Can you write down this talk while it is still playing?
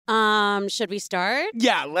Should we start?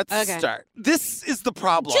 Yeah, let's Okay. start. This is the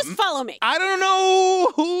problem. Just follow me. I don't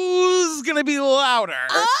know who's going to be louder.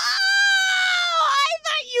 Oh, I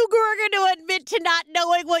thought you were going to admit to not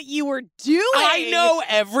knowing what you were doing. I know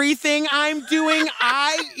everything I'm doing.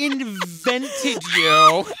 I invented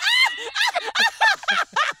you.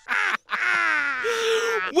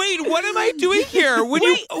 Wait, what am I doing here? When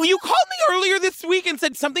you called me earlier this week and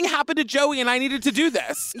said something happened to Joey and I needed to do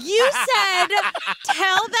this. You said,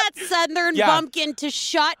 tell that Southern bumpkin to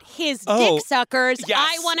shut his dick suckers. Yes.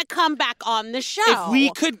 I want to come back on the show. If we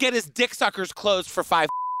could get his dick suckers closed for 5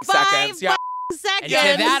 seconds. Yeah. Seconds.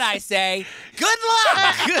 And to that I say, good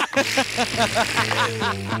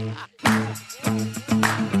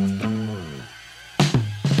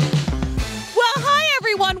Well, hi,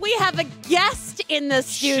 everyone. We have a guest in the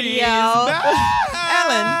studio. She's back.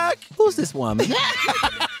 Ellen, who's this woman?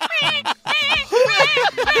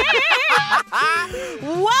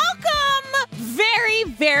 Welcome, very,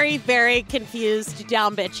 very, very confused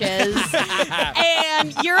down bitches.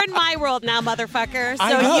 And you're in my world now, motherfucker. So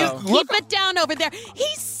I know. you Look- keep it down over there.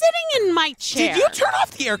 He's sitting in my chair. Did you turn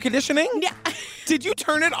off the air conditioning? Yeah. Did you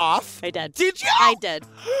turn it off? I did. Did you? I did.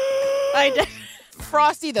 I did.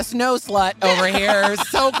 Frosty the snow slut over here.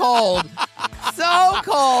 So cold. So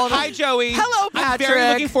cold. Hi, Joey. Hello, I'm very Patrick.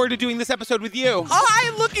 looking forward to doing this episode with you.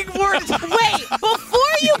 I'm looking forward to Wait, before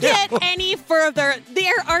you get any further,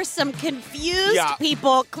 there are some confused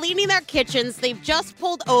people cleaning their kitchens. They've just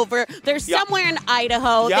pulled over. They're somewhere in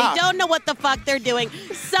Idaho. Yeah. They don't know what the fuck they're doing.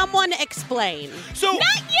 Someone explain. So, Not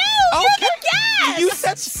you! You're the guest! You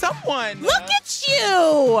said someone. Look at you!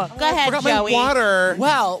 Go ahead, Forgot Joey. my water.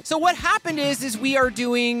 Well, so what happened is we are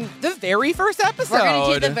doing the very first episode. We're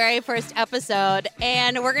going to do the very first episode,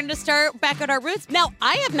 and we're going to start back at our roots. Now,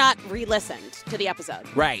 I have not re-listened to the episode.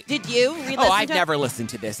 Right. Did you re-listen Oh, I've to never listened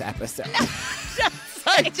to this episode.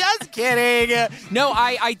 Just kidding. No,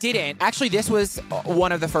 I didn't. Actually, this was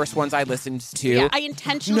one of the first ones I listened to. Yeah, I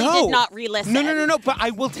intentionally did not re-listen. No. But I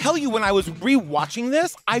will tell you, when I was rewatching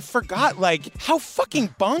this, I forgot, how fucking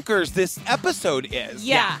bonkers this episode is.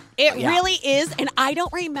 Yeah, it really is, and I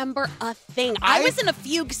don't remember a thing. I was in a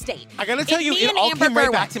fugue state. I gotta tell you, Me it and all Amber came right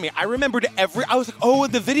Burr back went. to me. I remembered I was like, oh,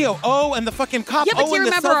 the video, oh, and the fucking cop, Yeah, but oh, do you and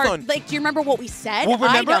the remember cell phone. do you remember what we said? Well,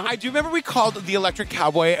 remember, I don't. I do remember we called the Electric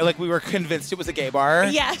Cowboy, we were convinced it was a gay bar.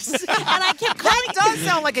 Yes, and I kept calling. It does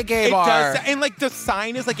sound like a gay It bar. does, and the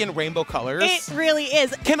sign is in rainbow colors. It really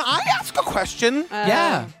is. Can I ask a question?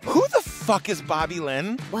 Yeah. Who the fuck is Bobby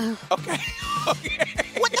Lynn? Wow. Okay.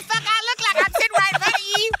 What the fuck I look like? I'm sitting right in front of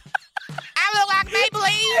you. I look like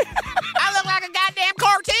Maybelline. I look like a goddamn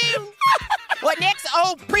cartoon. What next?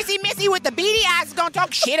 Old Prissy Missy with the beady eyes is gonna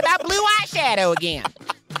talk shit about blue eyeshadow again.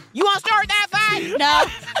 You wanna start that fight? No.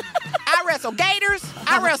 I wrestle gators,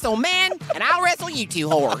 I wrestle men, and I'll wrestle you two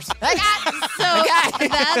whores. So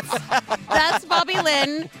that's Bobby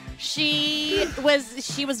Lynn. She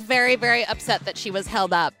was very, very upset that she was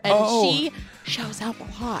held up, and she shows up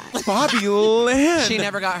a lot. Bobby Lynn. She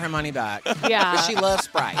never got her money back. Yeah. But she loves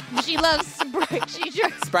Sprite. She loves Sprite.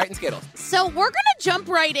 Sprite and Skittles. So we're gonna jump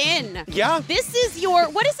right in. Yeah. This is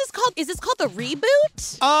what is this called? Is this called the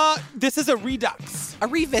reboot? This is a redux. A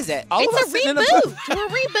revisit. All of It's us a sitting in reboot. We're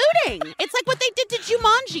rebooting. It's like what they did to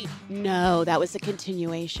Jumanji. No, that was a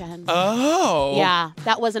continuation. Oh. Yeah,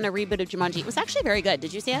 that wasn't a reboot of Jumanji. It was actually very good.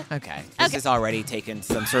 Did you see it? Okay. This has already taken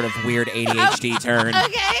some sort of weird ADHD turn.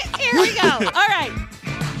 Okay, here we go. All right.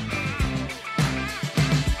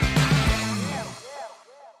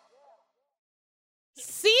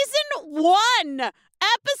 Season 1,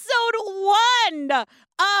 Episode 1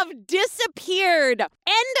 of Disappeared. End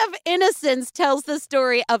of Innocence tells the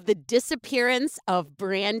story of the disappearance of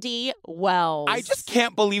Brandy Wells. I just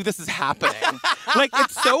can't believe this is happening.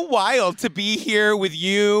 It's so wild to be here with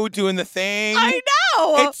you doing the thing. I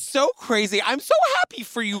know. It's so crazy. I'm so happy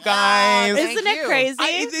for you guys. Isn't it crazy?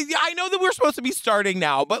 I know that we're supposed to be starting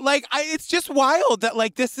now, but it's just wild that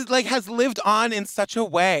this is has lived on in such a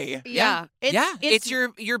way. yeah. It's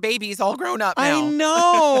your baby's all grown up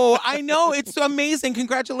now. I know. It's so amazing.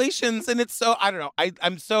 Congratulations. And it's so, I don't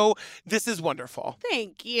know. This is wonderful.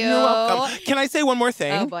 Thank you. You're welcome. Can I say one more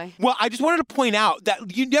thing? Oh, boy. Well, I just wanted to point out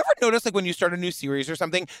that you never notice when you start a new series or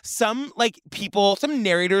something, some people, some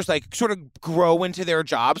narrators sort of grow into their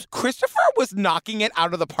jobs. Christopher was knocking it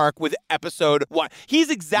out of the park with episode 1. He's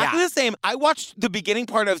exactly the same. I watched the beginning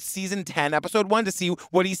part of season 10, episode 1 to see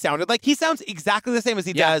what he sounded like. He sounds exactly the same as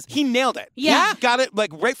he does. He nailed it. Yeah. He got it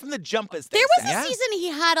like right from the jump, as they There was say. a season he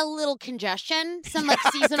had a little congestion, some like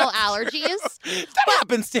seasonal allergies. That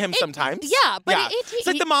happens to him sometimes. Yeah, but it's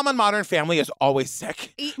like the mom on Modern Family is always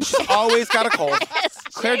sick. She's always got a cold.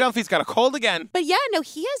 Claire Dunphy's got a cold again. But yeah, no,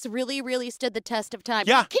 he has really, really stood the test of time.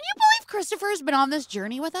 Yeah. Can you believe Christopher's been on this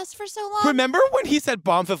journey with us for so long? Remember when he said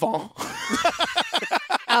bon vivant?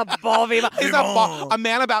 Bon vivant. He's a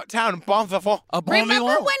man about town. Bon vivant.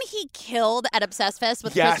 Remember when he killed at Obsessed Fest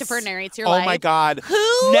with Christopher Narrates Your Life? Oh my God.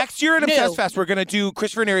 Who Next year at knew? Obsessed Fest, we're going to do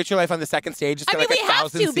Christopher Narrates Your Life on the second stage. It's going to we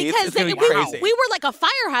have to seats. because It's gonna be we crazy. were like a fire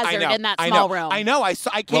hazard in that small room. I know. I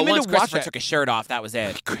came in once to watch Christopher it. took his shirt off, that was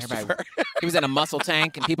it. Christopher. He was in a muscle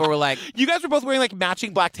tank, and people were like, You guys were both wearing like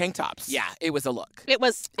matching black tank tops. yeah, it was a look. It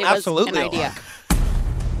was Absolutely an idea.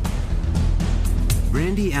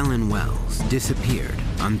 Brandy Ellen Wells disappeared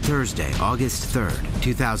on Thursday, August 3rd,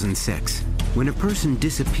 2006. When a person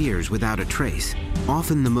disappears without a trace,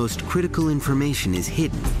 often the most critical information is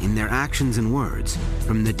hidden in their actions and words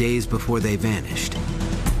from the days before they vanished.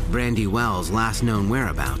 Brandy Wells' last known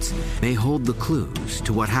whereabouts may hold the clues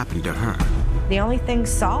to what happened to her. The only thing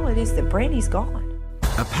solid is that Brandy's gone.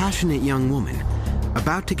 A passionate young woman,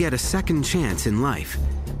 about to get a second chance in life,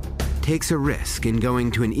 takes a risk in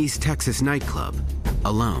going to an East Texas nightclub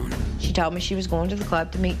alone. She told me she was going to the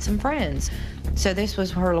club to meet some friends. So this was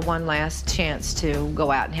her one last chance to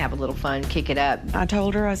go out and have a little fun, kick it up. I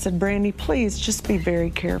told her, I said, Brandy, please just be very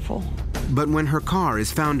careful. But when her car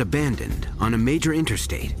is found abandoned on a major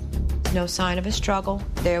interstate, No sign of a struggle.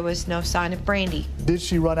 There was no sign of Brandy. Did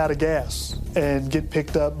she run out of gas and get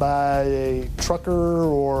picked up by a trucker,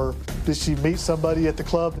 or did she meet somebody at the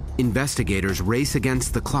club? investigators race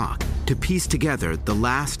against the clock to piece together the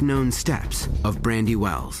last known steps of Brandy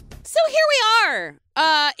Wells. So here we are.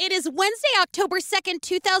 It is Wednesday, October 2nd,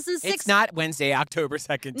 2006. It's not Wednesday, October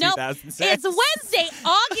 2nd, Nope. 2006. It's Wednesday,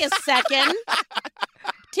 August 2nd,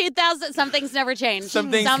 2000. Something's never changed.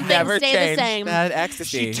 Something's never stay changed. the same. That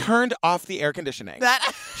ecstasy. She turned off the air conditioning.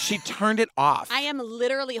 She turned it off. I am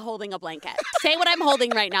literally holding a blanket. Say what I'm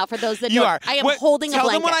holding right now for those that You don't. are. I am holding a Tell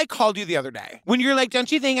blanket. them what I called you the other day. When you're like, don't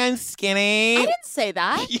you think I'm skinny? I didn't say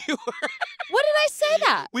that. You were. What did I say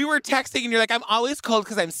that? We were texting and you're like, I'm always cold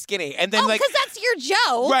because I'm skinny. And then Oh, like, because that's your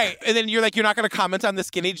joke. right. And then you're like, you're not going to comment on the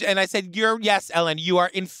skinny. And I said, yes, Ellen, you are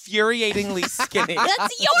infuriatingly skinny.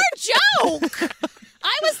 That's your joke.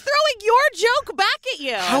 I was throwing your joke back at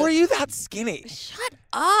you. How are you that skinny? Shut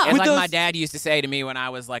up. And With like those- my dad used to say to me when I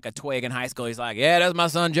was like a twig in high school, he's like, yeah, that's my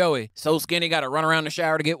son Joey. So skinny, got to run around the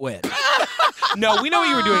shower to get wet. No, we know what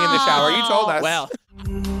you were doing in the shower. You told us. Well,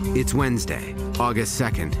 It's Wednesday, August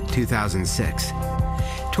 2nd, 2006.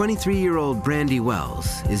 23-year-old Brandy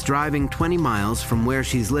Wells is driving 20 miles from where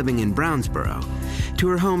she's living in Brownsboro to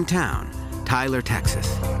her hometown, Tyler,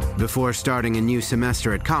 Texas. Before starting a new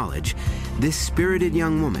semester at college, this spirited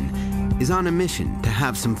young woman is on a mission to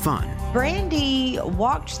have some fun. Brandy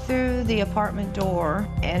walked through the apartment door,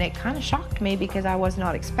 and it kind of shocked me because I was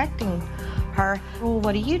not expecting her. Well,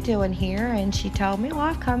 what are you doing here? And she told me, well,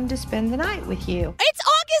 I've come to spend the night with you. It's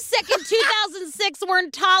August 2nd, 2006. We're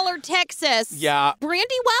in Tyler, Texas. Yeah.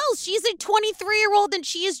 Brandy Wells, she's a 23-year-old, and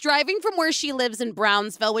she is driving from where she lives in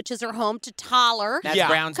Brownsville, which is her home, to Tyler. that's Yeah.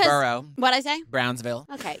 Brownsboro. What'd I say? Brownsville.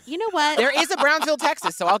 Okay, you know what? There is a Brownsville,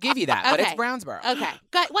 Texas, so I'll give you that. But it's Okay. Brownsboro. Okay,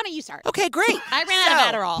 why don't you start? Okay, great. I ran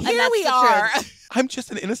out of Adderall, and Here that's we the are. truth. I'm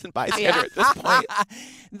just an innocent bystander at this point.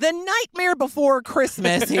 The nightmare before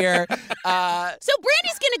Christmas here. So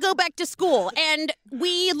Brandy's going to go back to school, and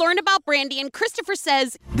we learn about Brandy, and Christopher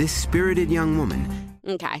says, This spirited young woman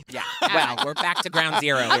okay. Yeah. Well, we're back to ground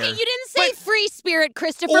zero here. Okay, you didn't say But- free spirit,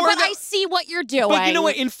 Christopher, Or but the- I see what you're doing. But you know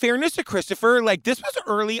what? In fairness to Christopher, like this was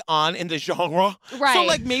early on in the genre. Right. So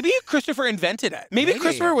like maybe Christopher invented it. Maybe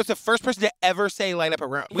Christopher was the first person to ever say light up a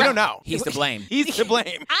room. We don't know. He's to blame. He's to blame.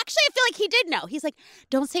 Actually, I feel like he did know. He's like,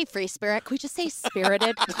 don't say free spirit. Can we just say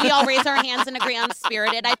spirited? We all raise our hands and agree on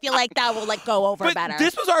spirited. I feel like that will like go over But better.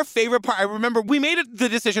 this was our favorite part. I remember we made the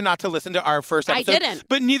decision not to listen to our first I episode. didn't.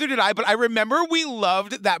 But neither did I. But I remember we loved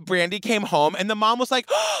that Brandy came home and the mom was like,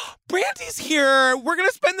 oh, Brandy's here. We're going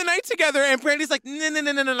to spend the night together. And Brandy's like, no,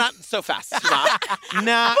 not so fast.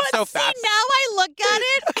 Not so See, fast. now I look at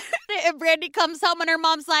it, and Brandy comes home, and her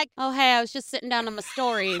mom's like, "Oh, hey, I was just sitting down on my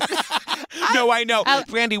stories." No, I know.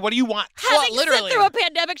 Brandy, what do you want? Having literally. sit through a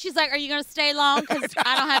pandemic, she's like, "Are you going to stay long? Because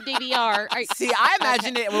I don't have DVR." See, I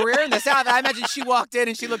imagine it when we were in the South. I imagine she walked in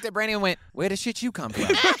and she looked at Brandy and went, "Where the shit you come from?"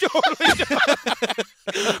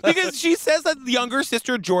 Because she says that younger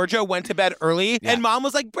sister, Georgia, went to bed early, and Mom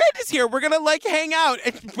was like, Brandy's here. We're going to, like, hang out.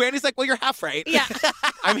 And Brandy's like, well, you're half right. Yeah.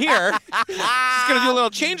 I'm here. Just going to do a little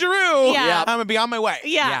changeroo. Yeah. I'm going to be on my way.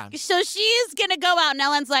 Yeah. So she's going to go out, and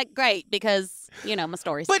Ellen's like, great, because, you know, my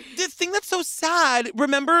stories. But the thing that's so sad,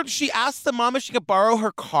 remember she asked the mom if she could borrow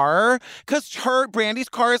her car because Brandy's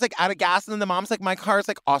car is like out of gas, and then the mom's like, my car is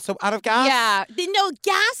like also out of gas. Yeah. No,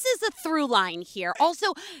 gas is a through line here.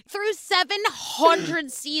 Also, through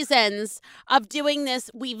 700 seasons of doing this,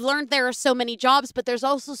 we've learned there are so many jobs, but there's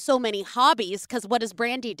also so many hobbies, because what does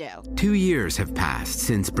Brandy do? 2 years have passed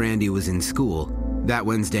since Brandy was in school. That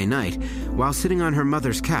Wednesday night, while sitting on her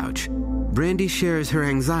mother's couch, Brandy shares her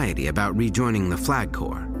anxiety about rejoining the Flag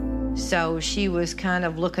Corps. So she was kind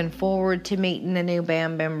of looking forward to meeting the new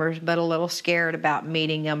band members, but a little scared about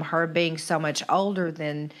meeting them, her being so much older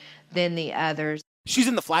than the others. She's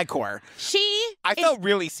in the Flag Corps. I felt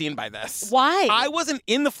really seen by this. Why? I wasn't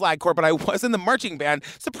in the Flag Corps, but I was in the marching band.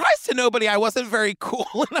 Surprise to nobody, I wasn't very cool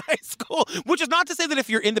in high school, which is not to say that if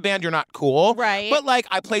you're in the band, you're not cool. Right. But, like,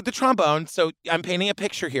 I played the trombone, so I'm painting a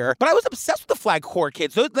picture here. But I was obsessed with the Flag Corps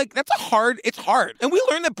kids. So, like, it's hard. And we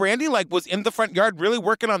learned that Brandy, like, was in the front yard really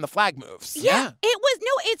working on the flag moves. Yeah.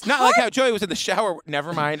 It's not hard. like how Joey was in the shower.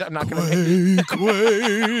 Never mind. I'm not going to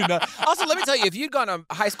Queen. Also, let me tell you, if you'd gone to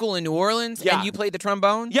high school in New Orleans and you played the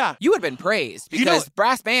trombone, you would have been praised because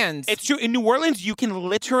brass bands. It's true. In New Orleans, you can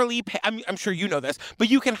literally pay, I'm sure you know this, but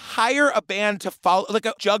you can hire a band to follow, like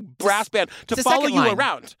a jug brass band, to follow you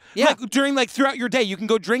around. Yeah. Like throughout your day, you can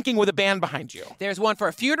go drinking with a band behind you. There's one for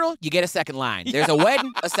a funeral, you get a second line. There's a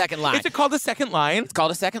wedding, a second line. Is it called a second line? It's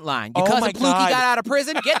called a second line. Oh Your my cousin Blukey God. got out of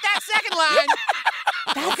prison, get that second line.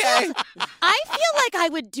 Okay. I feel like I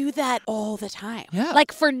would do that all the time. Yeah.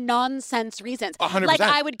 Like for nonsense reasons. 100%. Like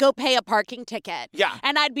I would go pay a parking ticket. Yeah.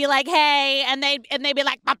 And I'd be like, hey, and they'd be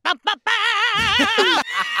like, ba, ba, ba, ba.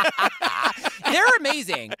 They're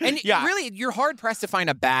amazing. And really, you're hard pressed to find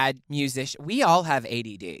a bad musician. We all have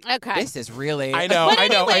ADD. Okay. This is really. I know. But I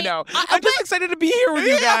know. anyway, I'm just excited to be here with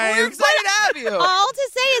you guys. We're excited to have you. All to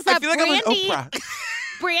say is I that feel like Brandy, I'm like Oprah.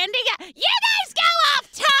 Brandy, you guys go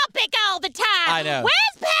off topic all the time. I know.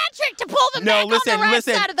 Where's Patrick to pull them back on the right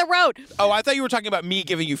side of the road? Oh, I thought you were talking about me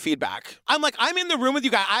giving you feedback. I'm like, I'm in the room with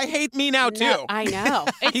you guys. I hate me now, too. No, I know.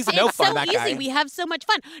 He's no it's fun, so that easy. guy. We have so much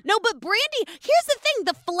fun. No, but Brandy, here's the thing.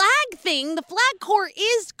 The Flag Corps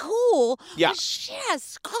is cool. Yeah. But she has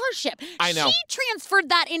scholarship. I know. She transferred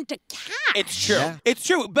that into cash. It's true. Yeah. It's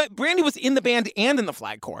true. But Brandy was in the band and in the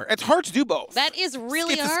Flag Corps. It's hard to do both. That is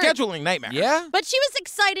really it's hard. a scheduling nightmare. Yeah. But she was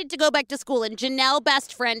excited to go back to school, and Janelle,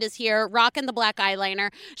 best friend, is here, rocking the black eyeliner.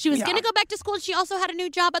 She was going to go back to school, and she also had a new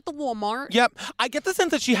job at the Walmart. Yep. I get the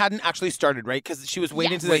sense that she hadn't actually started, right? Because she was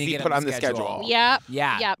waiting Yes. to Waiting be to get put on on the the schedule. schedule. Yep.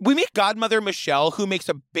 Yeah. Yep. We meet godmother Michelle, who makes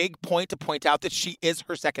a big point to point out that she is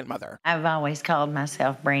her second mother. I've always called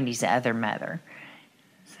myself Brandy's other mother.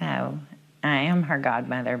 So I am her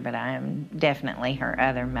godmother, but I am definitely her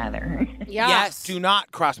other mother. Yeah. Yes. Do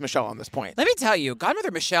not cross Michelle on this point. Let me tell you,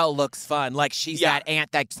 Godmother Michelle looks fun. Like she's that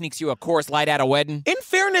aunt that sneaks you a Coors Light at a wedding. In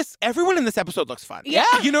fairness, everyone in this episode looks fun. Yeah.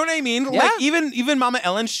 You know what I mean? Yeah. Like even Mama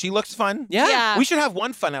Ellen, she looks fun. Yeah. Yeah. We should have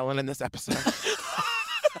one fun Ellen in this episode.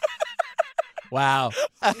 Wow.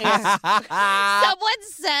 Someone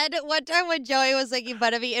said one time when Joey was making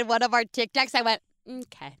fun of me in one of our TikToks, I went,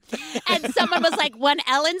 okay. And someone was like, when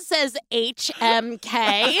Ellen says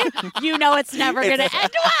HMK, you know it's never going to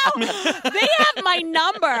end well. They have my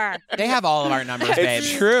number. They have all of our numbers, babe.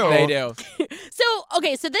 It's true. They do.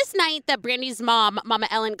 So this night that Brandy's mom, Mama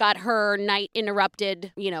Ellen, got her night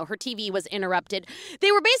interrupted, her TV was interrupted,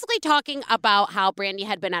 they were basically talking about how Brandy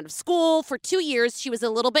had been out of school for 2 years. She was a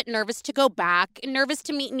little bit nervous to go back, nervous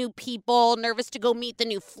to meet new people, nervous to go meet the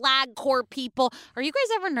new Flag Corps people. Are you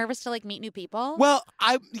guys ever nervous to, meet new people? Well,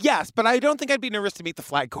 yes, but I don't think I'd be nervous to meet the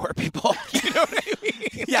Flag Corps people. You know what I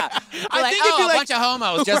mean? Yeah. I Like, think it'd be a bunch of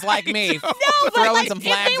homos just like me. No, but throwing some if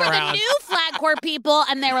flags they were around. the new Flag Corps people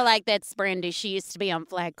and they were like, that's Brandy, she used to be on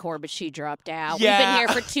Flag Corps, but she dropped out. Yeah. We've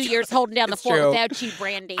been here for 2 years holding down the It's fort true. without you,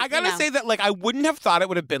 Brandy. I gotta say that, I wouldn't have thought it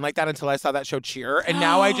would have been like that until I saw that show Cheer, and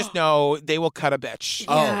now I just know they will cut a bitch.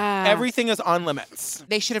 Yeah. Everything is on limits.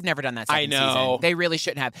 They should have never done that I second know. season. They really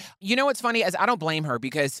shouldn't have. You know what's funny is I don't blame her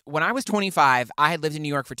because when I was 25, I had lived in New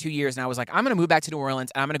York for 2 years and I was like, I'm going to move back to New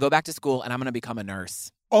Orleans and I'm going to go back to school and I'm going to become a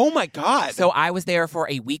nurse. Oh my God. So I was there for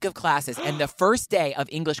a week of classes and the first day of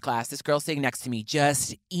English class, this girl sitting next to me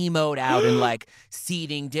just emoed out and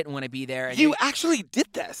seating, didn't want to be there. And you actually did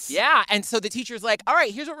this. Yeah. And so the teacher's like, all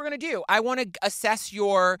right, here's what we're going to do. I want to assess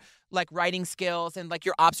your writing skills and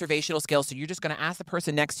your observational skills. So you're just going to ask the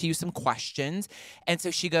person next to you some questions. And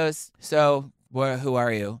so she goes, so Who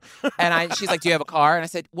are you? And she's like, do you have a car? And I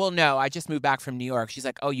said, well, no, I just moved back from New York. She's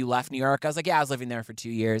like, oh, you left New York? I was like, yeah, I was living there for 2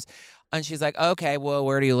 years. And she's like, okay, well,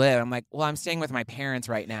 where do you live? I'm like, well, I'm staying with my parents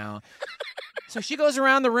right now. So she goes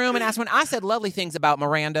around the room and asks, when I said lovely things about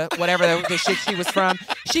Miranda, whatever the shit she was from,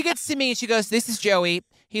 she gets to me and she goes, this is Joey.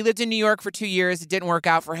 He lived in New York for 2 years. It didn't work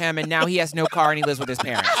out for him. And now he has no car and he lives with his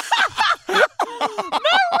parents.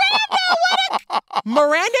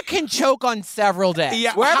 Miranda can choke on several days.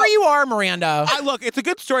 Yeah, Wherever you are, Miranda. Look, it's a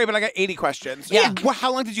good story, but I got 80 questions. Yeah.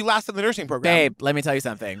 How long did you last in the nursing program? Babe, let me tell you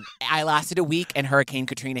something. I lasted a week and Hurricane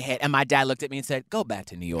Katrina hit, and my dad looked at me and said, go back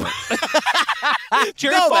to New York.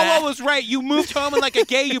 Jerry Falwell was right. You moved home and like a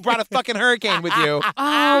gay, you brought a fucking hurricane with you. Oh,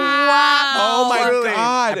 wow. Oh, my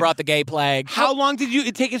God. I brought the gay plague. How long did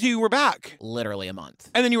it take until you were back? Literally a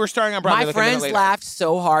month. And then you were starring on Broadway. My friends laughed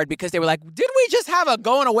so hard because they were like, didn't we just have a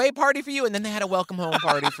going away party for you? And then they had a welcome home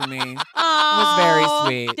party for me. It was very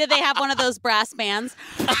sweet. Did they have one of those brass bands?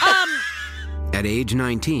 At age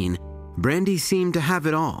 19, Brandy seemed to have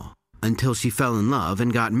it all until she fell in love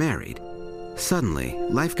and got married. Suddenly,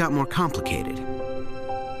 life got more complicated.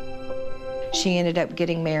 She ended up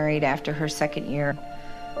getting married after her second year,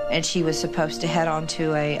 and she was supposed to head on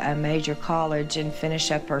to a major college and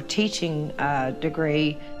finish up her teaching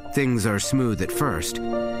degree. Things are smooth at first,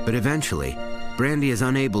 but eventually, Brandy is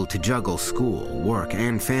unable to juggle school, work,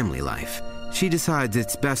 and family life. She decides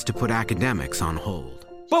it's best to put academics on hold.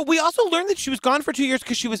 But we also learned that she was gone for 2 years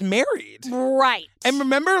because she was married. Right. And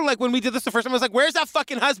remember, like, when we did this the first time, I was like, where's that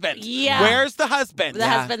fucking husband? Yeah. Where's the husband? The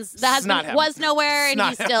husband was nowhere, and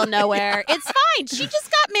he's still nowhere. It's fine. She just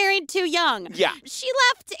got married too young. Yeah. She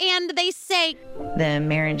left, and they say... The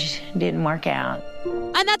marriage didn't work out.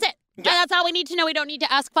 And that's it. Yeah. And that's all we need to know. We don't need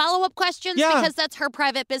to ask follow-up questions because that's her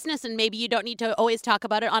private business, and maybe you don't need to always talk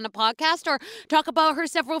about it on a podcast or talk about her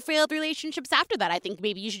several failed relationships after that. I think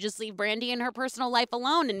maybe you should just leave Brandy and her personal life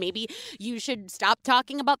alone, and maybe you should stop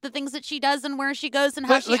talking about the things that she does and where she goes and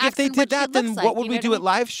how she acts. If they and did what that, she then looks what like, would we do at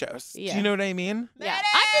live shows? Yeah. Do you know what I mean? Yeah.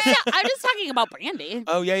 I'm just talking about Brandy.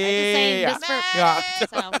 Oh, yeah.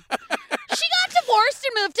 So. She got divorced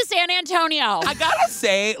and moved to San Antonio. I gotta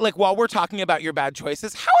say, like, while we're talking about your bad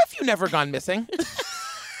choices, how have you never gone missing?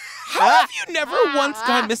 How have you never once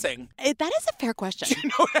gone missing? That is a fair question. Do you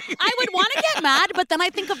know what I mean? I would want to get mad, but then I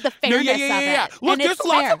think of the fairness of it. Look, and there's it's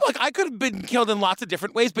lots fair. of, like, I could have been killed in lots of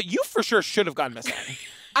different ways, but you for sure should have gone missing.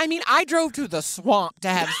 I mean, I drove to the swamp to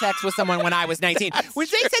have sex with someone when I was 19. When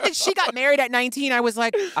they said that she got married at 19, I was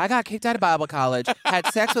like, I got kicked out of Bible college, had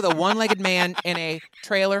sex with a one-legged man in a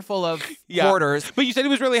trailer full of quarters. But you said he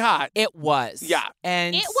was really hot. It was. Yeah.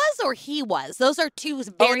 And it was or he was. Those are two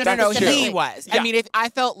very no, specific. he was. Yeah. I mean, I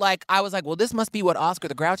felt like, I was like, well, this must be what Oscar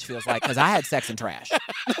the Grouch feels like, because I had sex in trash.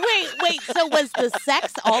 Wait, so was the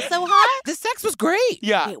sex also hot? The sex was great.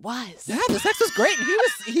 Yeah. It was. Yeah, the sex was great. And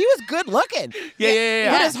he was good looking.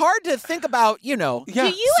 Yeah. But it's hard to think about, you know, Do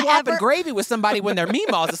you swapping ever... gravy with somebody when their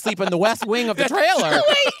meatballs asleep in the west wing of the trailer.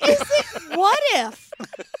 Wait,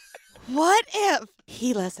 what if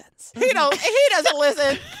he listens? He doesn't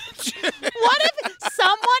listen. What if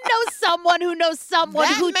someone knows someone who knows someone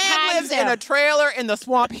That who man tags lives him? in a trailer in the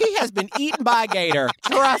swamp. He has been eaten by a gator.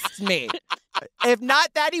 Trust me. If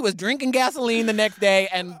not that, he was drinking gasoline the next day.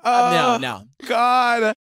 And no.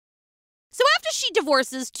 God. So after she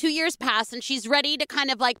divorces, 2 years pass, and she's ready to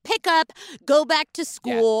kind of like pick up, go back to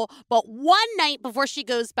school. Yeah. But one night before she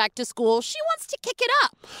goes back to school, she wants to kick it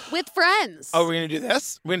up with friends. Oh, we're going to do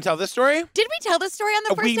this? We're going to tell this story? Did we tell this story on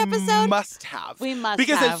the first episode? We must have.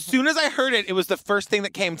 Because as soon as I heard it, it was the first thing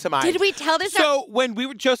that came to mind. Did we tell this? So when we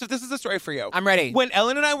were, Joseph, this is a story for you. I'm ready. When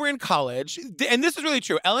Ellen and I were in college, and this is really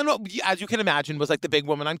true, Ellen, as you can imagine, was like the big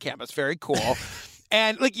woman on campus. Very cool.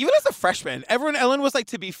 And like even as a freshman, Ellen was like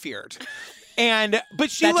to be feared.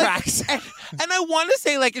 But she that like, tracks. and I want to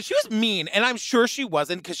say like she was mean, and I'm sure she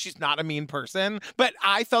wasn't because she's not a mean person. But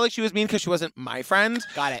I felt like she was mean because she wasn't my friend.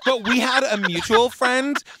 Got it. But we had a mutual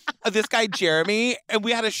friend, this guy Jeremy, and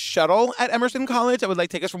we had a shuttle at Emerson College that would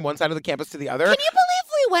like take us from one side of the campus to the other. Can you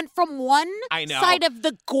believe we went from one side of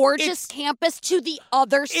the gorgeous campus to the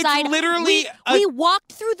other side? It's literally we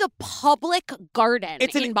walked through the public garden.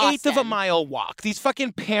 It's in an Boston. eighth of a mile walk. These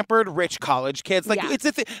fucking pampered rich college kids, like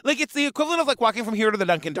it's the equivalent of like walking from here to the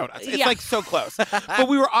Dunkin' Donuts. It's like so close. But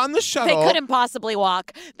we were on the shuttle. They couldn't possibly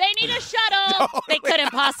walk. They need a shuttle. They couldn't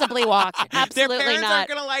possibly walk. Absolutely Their parents not. aren't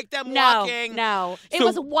gonna like them walking. No. It So-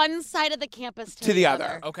 was one side of the campus to the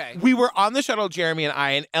other. Okay. We were on the shuttle, Jeremy and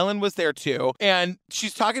I, and Ellen was there too. And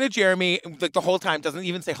she's talking to Jeremy like the whole time, doesn't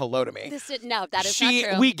even say hello to me. That is not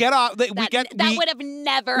true. We get off. That would have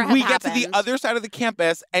never We happened. get to the other side of the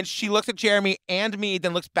campus, and she looks at Jeremy and me,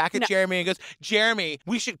 then looks back at Jeremy and goes, "Jeremy,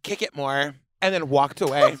 we should kick it more." and then walked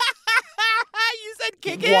away. You said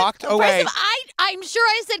kick it? Walked away. First of all, I'm sure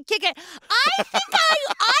I said kick it. I think I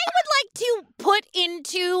would like to put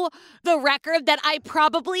into the record that I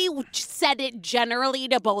probably said it generally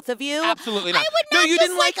to both of you. Absolutely not. I would not No, you just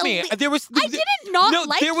didn't like me. I didn't not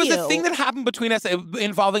like you. There was a thing that happened between us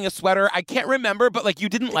involving a sweater. I can't remember, but like you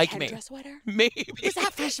didn't like me. Kendra sweater? Maybe. Was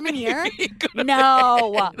that freshman year? No.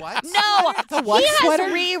 What? No. The what sweater?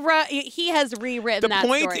 He has rewritten The that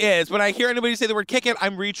point story. is, when I hear anybody say the word kick it,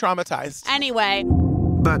 I'm re-traumatized. Anyway.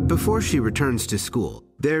 But before she returns to school,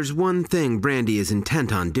 there's one thing Brandy is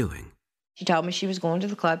intent on doing. She told me she was going to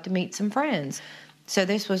the club to meet some friends. So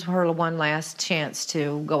this was her one last chance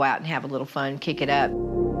to go out and have a little fun, kick it up.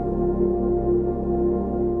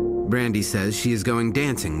 Brandy says she is going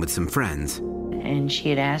dancing with some friends. And she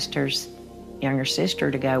had asked her younger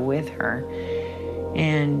sister to go with her.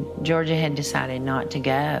 And Georgia had decided not to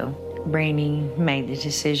go. Brandy made the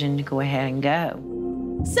decision to go ahead and go.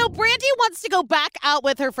 So Brandy wants to go back out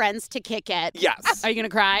with her friends to kick it. Yes. Are you going to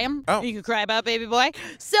cry? Oh. Are you going to cry about baby boy?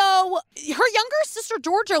 So her younger sister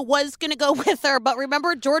Georgia was going to go with her, but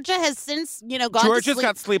remember Georgia has since, gone to Georgia's sleep.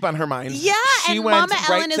 got sleep on her mind. Yeah, She and went Mama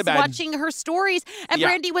right Ellen to is bed. watching her stories, and Yeah.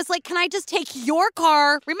 Brandy was like, "Can I just take your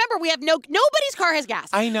car?" Remember, we have nobody's car has gas.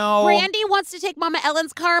 I know. Brandy wants to take Mama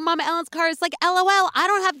Ellen's car. Mama Ellen's car is like, "LOL, I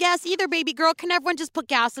don't have gas either, baby girl. Can everyone just put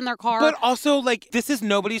gas in their car?" But also, like, this is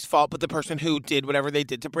nobody's fault but the person who did whatever they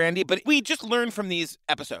did to Brandy. But we just learned from these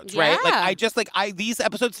episodes, right? Yeah. Like, these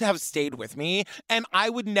episodes have stayed with me. And I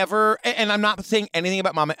would never, and I'm not saying anything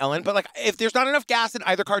about Mama Ellen, but like, if there's not enough gas in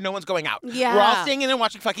either car, no one's going out. Yeah. We're all staying in and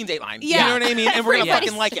watching fucking Dateline. Yeah. You know what I mean? And we're going to Everybody's-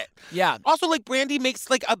 fucking like it. Yeah. Also, like, Brandy makes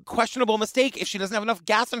like a questionable mistake if she doesn't have enough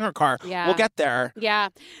gas in her car. Yeah. We'll get there. Yeah.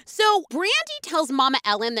 So Brandy tells Mama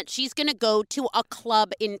Ellen that she's going to go to a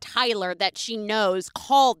club in Tyler that she knows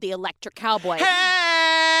called the Electric Cowboy. Hey,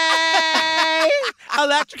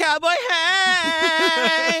 Electric Cowboy,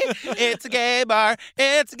 hey, it's a gay bar,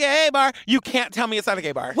 it's a gay bar. You can't tell me it's not a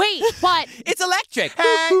gay bar. Wait, but It's electric.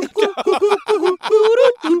 Hey.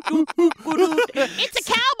 it's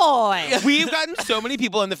a cowboy. We've gotten so many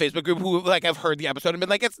people in the Facebook group who like have heard the episode and been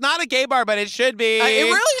like, it's not a gay bar, but it should be. It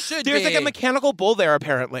really should There's be. like a mechanical bull there,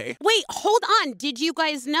 apparently. Wait, hold on. Did you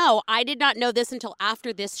guys know? I did not know this until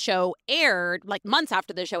after this show aired, like months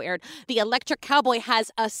after the show aired. The Electric Cowboy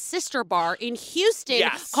has a sister bar in Houston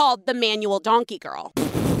Yes. called the Manual Donkey Girl.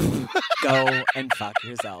 Go and fuck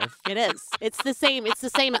yourself. It is. It's the same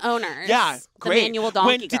owners. Yeah, great. The Manual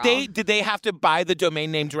Donkey Did Girl. did they have to buy the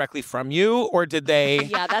domain name directly from you, or did they?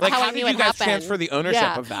 Yeah, that's like, how I did knew you it guys happened. transfer the ownership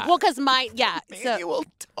Yeah. of that? Well, because so Manual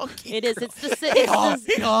donkey. it is. It's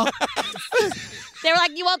the. They were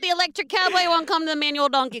like, "You want the Electric Cowboy? You want to come to the Manual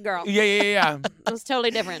Donkey Girl?" Yeah. It was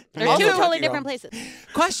totally different. They're Also- two totally Donkey Girl. different places.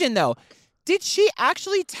 Question though. Did she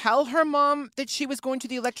actually tell her mom that she was going to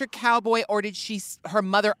the Electric Cowboy, or did her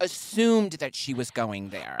mother assumed that she was going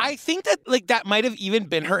there? I think that like that might have even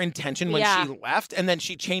been her intention when Yeah. she left, and then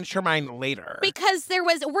she changed her mind later. Because we're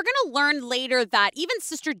going to learn later that even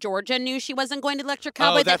Sister Georgia knew she wasn't going to Electric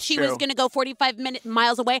Cowboy, that that's she was true. going to go 45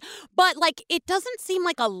 miles away. But, like, it doesn't seem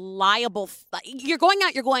like a liable... You're going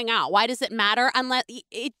out, you're going out. Why does it matter? Unless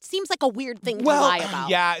it seems like a weird thing to lie about.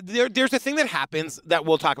 Yeah, there's a thing that happens that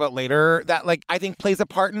we'll talk about later that like I think plays a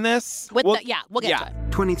part in this. We'll get to it.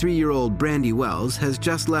 23-year-old Brandy Wells has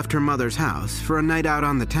just left her mother's house for a night out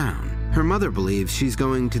on the town. Her mother believes she's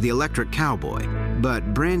going to the Electric Cowboy,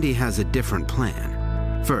 but Brandy has a different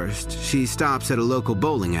plan. First, she stops at a local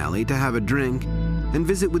bowling alley to have a drink and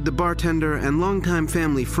visit with the bartender and longtime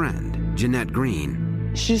family friend, Jeanette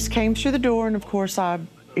Green. She just came through the door, and of course, I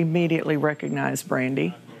immediately recognized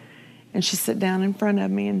Brandy. And she sat down in front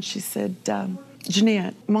of me and she said,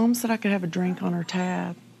 Jeanette, Mom said I could have a drink on her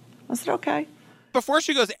tab. I said, okay. Before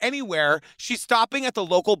she goes anywhere, she's stopping at the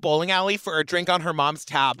local bowling alley for a drink on her mom's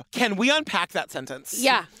tab. Can we unpack that sentence?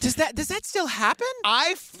 Yeah. Does that still happen?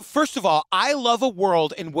 First of all, I love a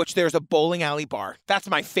world in which there's a bowling alley bar. That's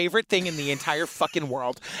my favorite thing in the entire fucking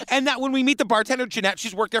world. And that when we meet the bartender, Jeanette,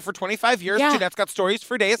 she's worked there for 25 years. Yeah. Jeanette's got stories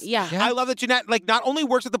for days. Yeah. I love that Jeanette, like, not only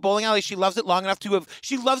works at the bowling alley, she loves it long enough to have,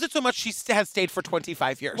 she loves it so much she has stayed for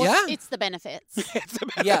 25 years. Well, Yeah. it's the benefits. It's the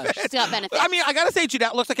best. Yeah. She's got benefits. I mean, I gotta say,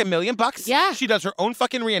 Jeanette looks like $1 million. Yeah. She does her own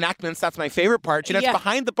fucking reenactments. That's my favorite part. Jeanette's Yeah.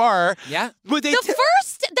 behind the bar. Yeah. Would they the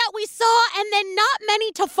first that we saw, and then not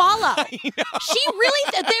many to follow. She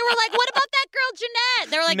really, they were like, what about that girl, Jeanette?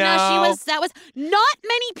 They were like, no, not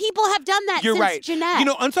many people have done that You're since right. Jeanette. You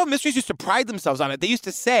know, Unsolved Mysteries used to pride themselves on it. They used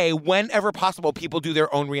to say, whenever possible, people do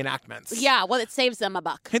their own reenactments. Yeah, well, it saves them a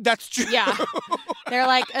buck. That's true. Yeah. They're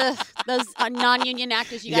like, ugh, those non-union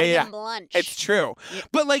actors, you gotta give them lunch. It's true.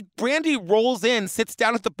 But like Brandy rolls in, sits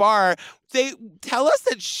down at the bar. They tell us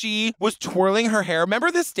that she was twirling her hair.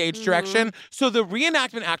 Remember this stage direction? So the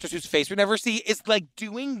reenactment actress whose face we never see is like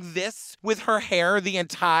doing this with her hair the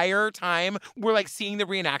entire time we're like seeing the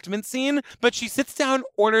reenactment scene. But she sits down,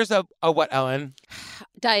 orders a what, Ellen?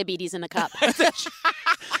 Diabetes in a cup.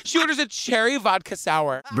 She orders a cherry vodka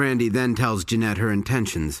sour. Brandy then tells Jeanette her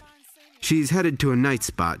intentions. She's headed to a night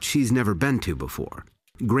spot she's never been to before,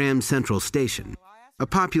 Graham Central Station, a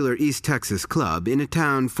popular East Texas club in a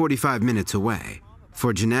town 45 minutes away.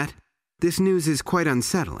 For Jeanette, this news is quite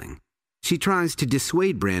unsettling. She tries to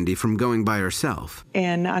dissuade Brandy from going by herself.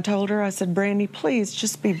 And I told her, I said, Brandy, please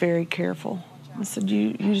just be very careful. I said,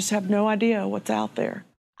 you just have no idea what's out there.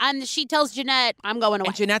 And she tells Jeanette, I'm going away.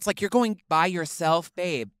 And Jeanette's like, you're going by yourself,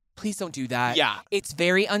 babe. Please don't do that. Yeah. It's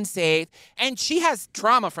very unsafe. And she has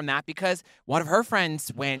trauma from that because one of her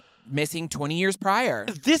friends went missing 20 years prior.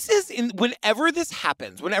 This is whenever this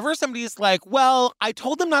happens, whenever somebody is like, well, I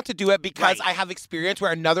told them not to do it because I have experience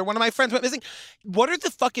where another one of my friends went missing. What are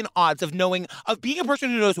the fucking odds of being a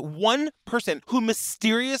person who knows one person who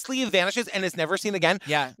mysteriously vanishes and is never seen again?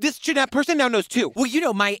 Yeah. This Jeanette person now knows two.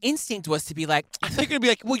 Well, my instinct was to be like, I think you're going to be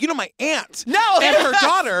like, well, my aunt no, and her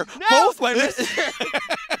daughter both went missing.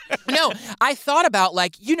 No, I thought about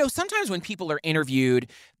sometimes when people are interviewed,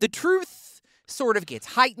 the truth sort of gets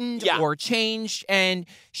heightened or changed. And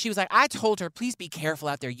she was like, I told her, please be careful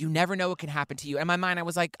out there. You never know what can happen to you. In my mind, I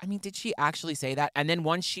was like, I mean, did she actually say that? And then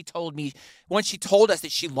once she told us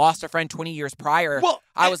that she lost a friend 20 years prior,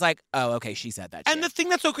 I was like, oh, okay, she said that. And the thing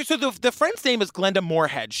that's so crazy, so the friend's name is Glenda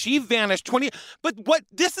Moorhead. She vanished but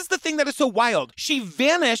this is the thing that is so wild. She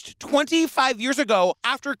vanished 25 years ago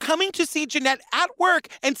after coming to see Jeanette at work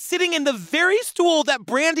and sitting in the very stool that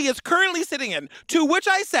Brandy is currently sitting in, to which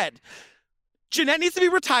I said, Jeanette needs to be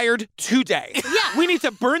retired today. Yeah. We need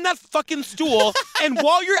to burn that fucking stool, and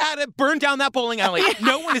while you're at it, burn down that bowling alley.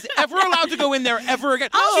 No one is ever allowed to go in there ever again.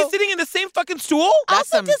 She's sitting in the same fucking stool? That's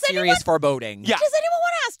some serious foreboding. Yeah. Does anyone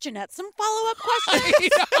want to ask Jeanette some follow-up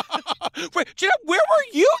questions? Wait, Jeanette, where were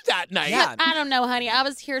you that night? Yeah. I don't know, honey. I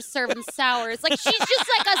was here serving sours. Like, she's just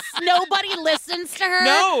like nobody listens to her.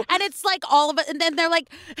 No. And it's like all of it. And then they're like,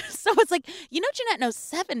 so it's like, Jeanette knows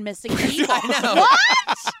 7 missing people. I know. What?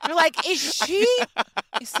 You're like,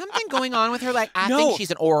 is something going on with her? Like, I think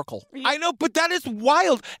she's an oracle. I know, but that is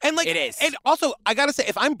wild. And like, it is. And also, I gotta say,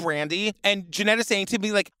 if I'm Brandy and Jeanette is saying to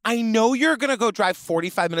me, like, I know you're gonna go drive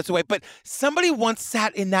 45 minutes away, but somebody once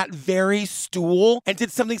sat in that very stool and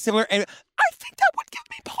did something similar, and I think that would give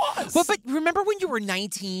me pause. But remember when you were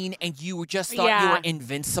 19 and you just thought you were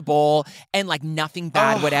invincible and like nothing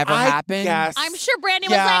bad would ever happen? Yes. I'm sure Brandy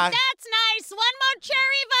was like, that's nice. One more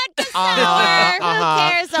cherry vodka sour. Who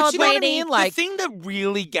cares, old you know lady? what I mean? Like, the thing that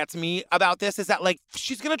really gets me about this is that, like,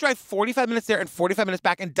 she's going to drive 45 minutes there and 45 minutes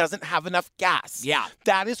back and doesn't have enough gas. Yeah.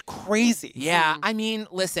 That is crazy. Yeah. I mean,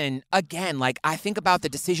 listen, again, like, I think about the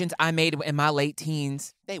decisions I made in my late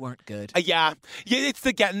teens. They weren't good. Yeah, it's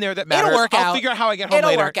the getting there that matters. It'll work out. I'll figure out how I get home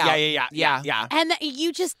It'll later. Work out. Yeah. And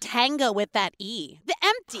you just tango with that E. The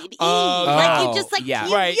emptied E. Oh. Like, you just, like, Yeah.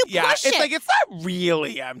 you push it. It's like, it's not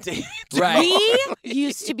really empty. Right. We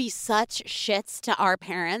used to be such shits to our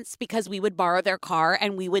parents because we would borrow their car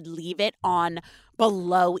and we would leave it on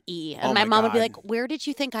below E. And my mom would be like, where did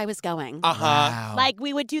you think I was going? Wow. Like,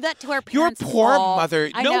 we would do that to our Your parents. poor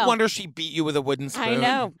mother. I No know. wonder she beat you with a wooden spoon.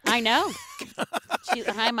 I know.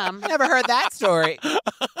 Hi, Mom. Never heard that story. So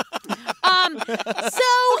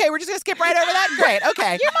Okay, we're just going to skip right over that? Great,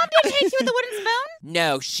 okay. your mom didn't hate you with a wooden spoon?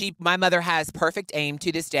 No, my mother has perfect aim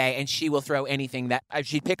to this day, and she will throw anything that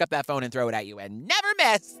she'd pick up that phone and throw it at you and never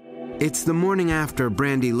miss. It's the morning after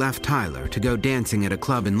Brandy left Tyler to go dancing at a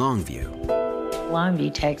club in Longview.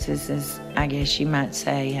 Longview, Texas is, I guess you might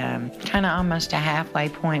say, kind of almost a halfway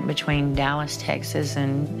point between Dallas, Texas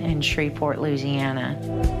and Shreveport, Louisiana.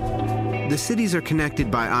 The cities are connected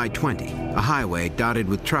by I-20, a highway dotted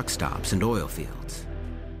with truck stops and oil fields.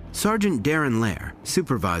 Sergeant Darren Lair,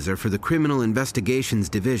 supervisor for the Criminal Investigations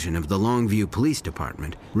Division of the Longview Police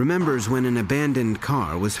Department, remembers when an abandoned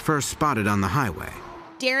car was first spotted on the highway.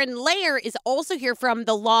 Darren Lair is also here from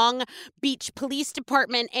the Long Beach Police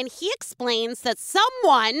Department, and he explains that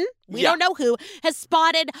someone, we don't know who, has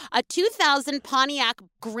spotted a 2000 Pontiac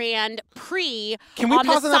Grand Prix on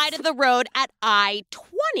the side of the road at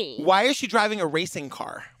I-20. Why is she driving a racing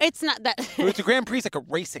car? It's not that. It's a Grand Prix is like a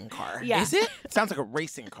racing car. Yeah. Is it? It sounds like a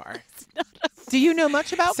racing car. Do you know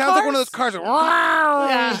much about Sounds cars? like one of those cars.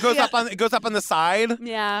 It goes up on the side.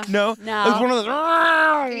 Yeah. No. No. It's one of those.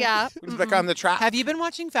 Yeah. Like on the track. Have you been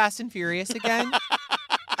watching Fast and Furious again?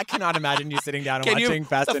 I cannot imagine you sitting down and Can watching you?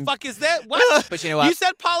 Fast The and... fuck is that? What? But you know what? You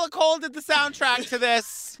said Paula Cole did the soundtrack to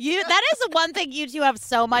this. That is the one thing you two have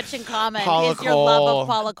so much in common Paula is your love Cole. of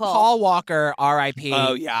Paula Cole. Paul Walker, R.I.P.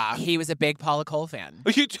 Oh, yeah. He was a big Paula Cole fan.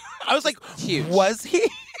 I was like, Huge. was he?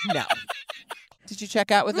 No. Did you check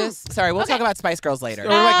out with this? Sorry, we'll talk about Spice Girls later. Or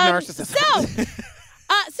like narcissism.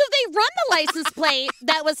 So they run the license plate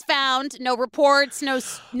that was found. No reports.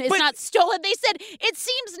 It's not stolen. They said it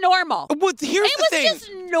seems normal. Well, here's it the thing. was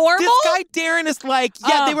just normal. This guy Darren is like,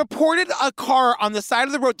 they reported a car on the side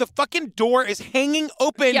of the road. The fucking door is hanging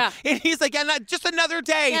open. Yeah. And he's like, just another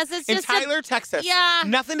day Yes, it's in just Tyler, Texas. Yeah.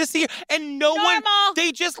 Nothing to see. And no one,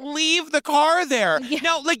 they just leave the car there. Yeah.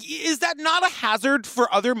 Now, like, is that not a hazard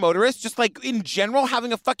for other motorists? Just like in general,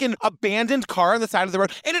 having a fucking abandoned car on the side of the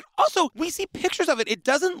road. And it also, we see pictures of it. It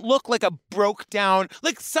doesn't look like a broke down,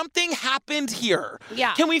 like something happened here.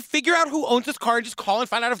 Yeah. Can we figure out who owns this car and just call and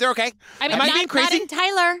find out if they're okay? I mean, Am I being crazy? Not in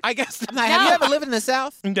Tyler. I guess. Have you ever lived in the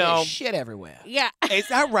South? No. There's shit everywhere. Yeah. Is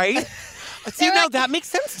that right? See, now that makes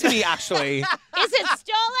sense to me, actually. Is it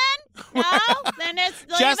stolen? No? Then it's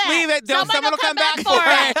Just leave it. Someone will come back for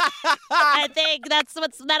it. I think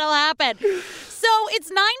that'll happen. So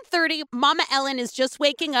it's 9:30. Mama Ellen is just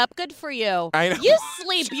waking up. Good for you. I know. You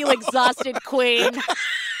sleep, you exhausted queen.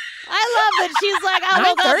 I love that she's like, I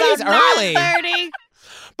woke up 9:30 is early. 9:30.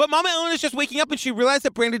 But Mama Ellen is just waking up and she realized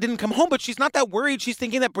that Brandy didn't come home, but she's not that worried. She's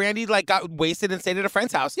thinking that Brandy like got wasted and stayed at a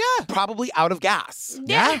friend's house. Yeah. Probably out of gas.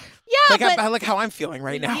 Yeah, Like how I'm feeling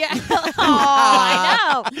right now. Yeah. Oh,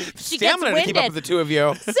 I know. She gets Stamina to keep up winded. with the two of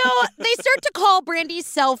you. So they start to call Brandy's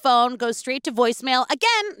cell phone, goes straight to voicemail.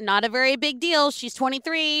 Again, not a very big deal. She's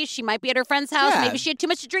 23. She might be at her friend's house. Yeah. Maybe she had too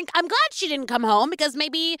much to drink. I'm glad she didn't come home because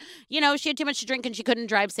maybe, she had too much to drink and she couldn't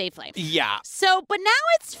drive safely. Yeah. So, but now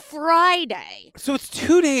it's Friday. So it's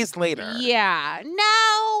 2 days later. Yeah.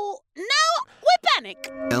 Now we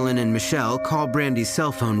panic. Ellen and Michelle call Brandy's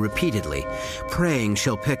cell phone repeatedly, praying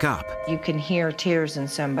she'll pick up. You can hear tears in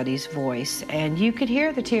somebody's voice, and you could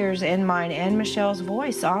hear the tears in mine and Michelle's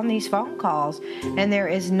voice on these phone calls, and there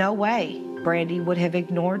is no way Brandy would have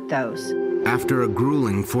ignored those. After a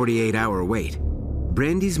grueling 48-hour wait,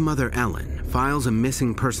 Brandy's mother, Ellen, files a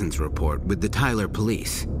missing persons report with the Tyler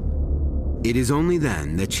police. It is only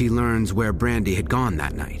then that she learns where Brandy had gone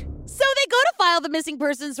that night. So they go to file the missing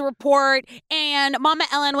persons report, and Mama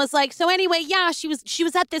Ellen was like, so anyway, yeah, she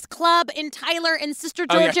was at this club in Tyler, and Sister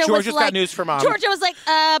Georgia was like... Georgia's got news for Mom. Georgia was like,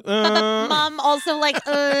 Mom also like,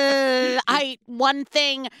 one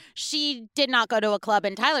thing, she did not go to a club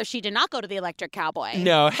in Tyler. She did not go to the Electric Cowboy.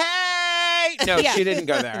 No. Hey! No, Yeah. she didn't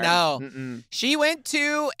go there. No. Mm-mm. She went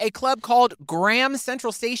to a club called Graham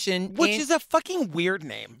Central Station. Which is a fucking weird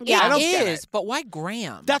name. Yeah. I don't It get is, it. but why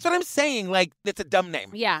Graham? That's what I'm saying. Like, it's a dumb name.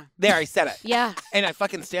 Yeah. There, I said it. Yeah. And I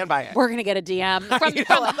fucking stand by it. We're going to get a DM from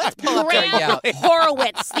Let's pull up their Graham Yelp.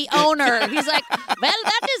 Horowitz, the owner. He's like, well,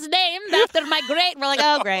 that is named after my great. We're like,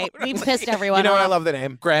 oh, great. We pissed everyone You know what? I off. love the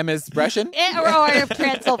name. Graham is Russian? Or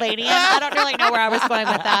Transylvania. I don't really know where I was going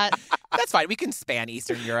with that. That's fine. We can span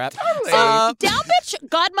Eastern Europe. Down bitch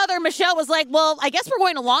godmother Michelle was like, well, I guess we're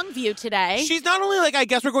going to Longview today. She's not only like, I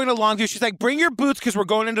guess we're going to Longview, she's like, bring your boots because we're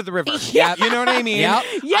going into the river. Yeah. You know what I mean? Yep.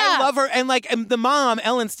 Yeah. I love her. And like, and the mom,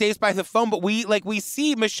 Ellen, stays by the phone, but we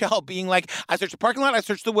see Michelle being like, I searched the parking lot, I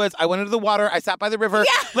searched the woods, I went into the water, I sat by the river.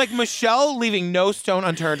 Yeah. Like Michelle leaving no stone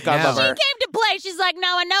unturned, God No. love She her. came to play. She's like,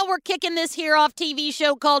 now I know we're kicking this here off TV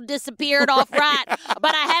show called Disappeared off right,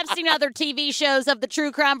 but I have seen other TV shows of the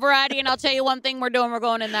true crime variety, and I'll tell you one thing we're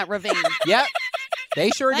going in that ravine. Yep. They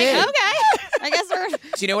sure Like, did. okay. I guess we're... Do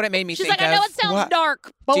you know what it made me She's think like, I know of? it sounds What?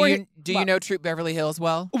 dark, but Do you know Troop Beverly Hills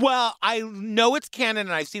well? Well, I know it's canon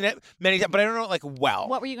and I've seen it many times, but I don't know it like well.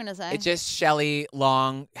 What were you going to say? It's just Shelley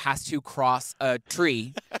Long has to cross a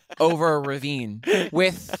tree over a ravine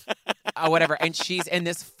with whatever. And she's in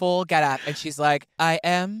this full getup and she's like, I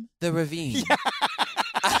am the ravine.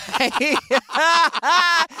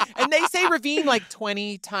 And they say ravine like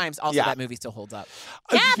 20 times. Also, Yeah. that movie still holds up.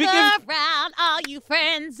 Speaking Gather of- round, all you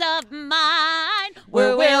friends of mine.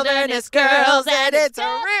 We're wilderness girls and it's a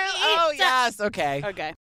real... Oh, It's a- yes. Okay.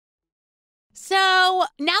 Okay. So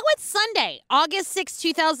now it's Sunday, August 6,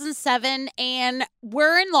 2007, and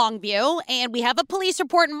we're in Longview, and we have a police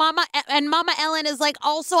report, and Mama Ellen is like,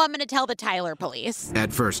 also, I'm going to tell the Tyler police.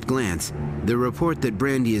 At first glance, the report that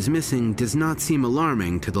Brandy is missing does not seem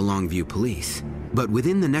alarming to the Longview police. But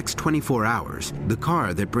within the next 24 hours, the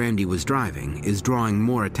car that Brandy was driving is drawing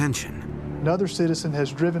more attention. Another citizen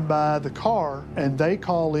has driven by the car and they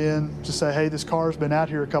call in to say, hey, this car's been out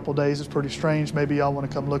here a couple days. It's pretty strange. Maybe y'all want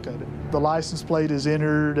to come look at it. The license plate is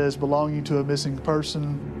entered as belonging to a missing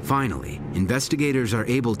person. Finally, investigators are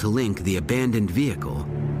able to link the abandoned vehicle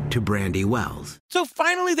to Brandy Wells. So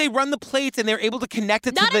finally they run the plates and they're able to connect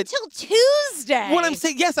it Not to the... until Tuesday. What I'm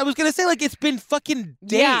saying, yes, I was going to say, like, it's been fucking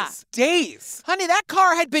days. Yeah. Days. Honey, that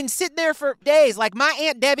car had been sitting there for days, like my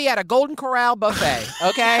Aunt Debbie at a Golden Corral buffet,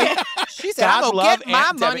 okay? She said, God I'm going to love get my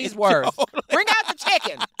Aunt Debbie. money's worth. Bring out the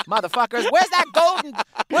chicken, motherfuckers. Where's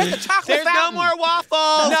the chocolate There's fountain? no more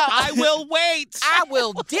waffles. No. I will wait. I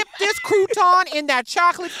will dip this crouton in that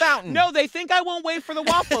chocolate fountain. No, they think I won't wait for the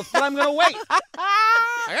waffles, but I'm going to wait. I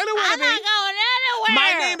got to wait. I'm not going anywhere.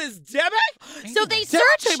 My name is Debbie. So they Did I ever tell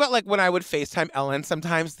search. you about like when I would FaceTime Ellen?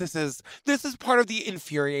 Sometimes this is part of the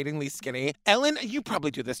infuriatingly skinny. Ellen, you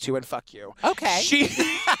probably do this too, and fuck you. Okay. She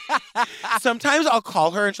sometimes I'll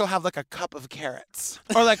call her and she'll have like a cup of carrots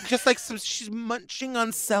or like just like she's munching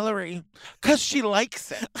on celery because she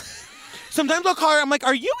likes it. Sometimes I'll call her. I'm like,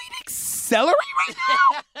 "Are you eating celery right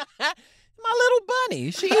now?" My little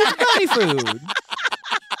bunny. She eats bunny food.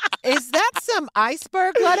 Is that some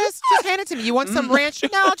iceberg lettuce? Just hand it to me. You want some ranch? No,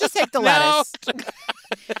 I'll just take the lettuce.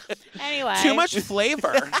 Anyway. Too much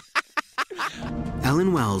flavor.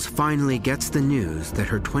 Ellen Wells finally gets the news that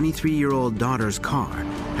her 23-year-old daughter's car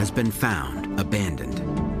has been found abandoned.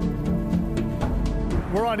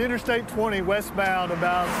 We're on Interstate 20 westbound,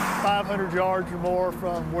 about 500 yards or more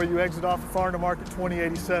from where you exit off of Farnham Market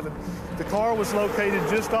 2087. The car was located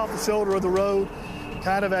just off the shoulder of the road,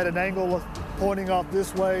 kind of at an angle of pointing off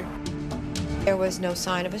this way. There was no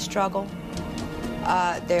sign of a struggle.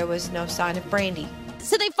 There was no sign of Brandy.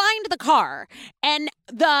 So they find the car, and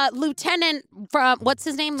the lieutenant from, what's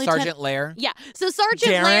his name? Sergeant Lair. Yeah. So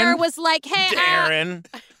Sergeant Darren? Lair was like, hey, Darren.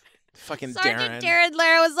 Fucking Sergeant Darren.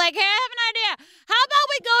 Lair was like, hey, I have an idea. How about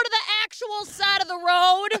we go to the actual side of the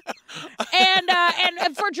road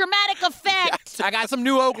and for dramatic effect? I got some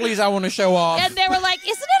new Oakleys I want to show off. And they were like,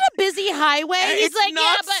 isn't it a busy highway? He's It's like, not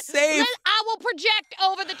yeah, but safe. I will project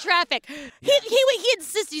over the traffic. He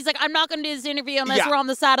insisted. He's like, I'm not going to do this interview unless Yeah. we're on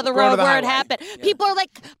the side of the We're going road to the where it highway. happened. People are like,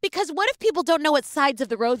 because what if people don't know what sides of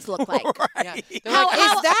the roads look like? Yeah. They're like,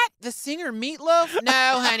 is that the singer Meatloaf? No,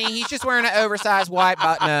 honey, he's just wearing an oversized white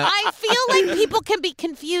button-up. I feel like people can be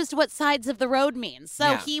confused what sides of the road means. So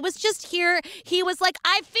Yeah. he was just here. He was like,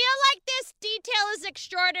 I feel like this detail is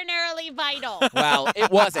extraordinarily vital. Well, it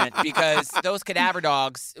wasn't, because those cadaver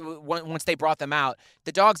dogs, once they brought them out,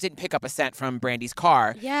 the dogs didn't pick up a scent from Brandy's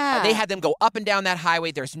car. Yeah. They had them go up and down that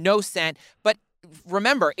highway. There's no scent. But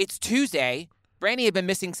remember, it's Tuesday. Brandy had been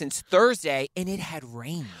missing since Thursday, and it had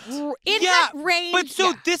rained. It Yeah, had rained. But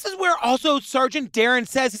so this is where also Sergeant Darren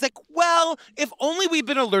says, he's like, well, if only we'd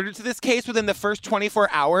been alerted to this case within the first 24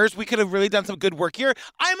 hours, we could have really done some good work here.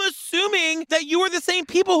 I'm assuming that you were the same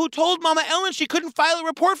people who told Mama Ellen she couldn't file a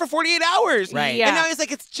report for 48 hours. Right. Yeah. And now he's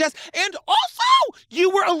like, it's just, and also, you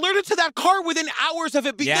were alerted to that car within hours of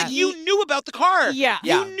it because Yeah. like, you knew about the car. Yeah.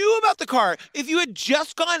 Yeah. You knew about the car. If you had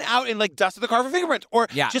just gone out and like dusted the car for fingerprints or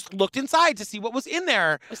Yeah. just looked inside to see what was in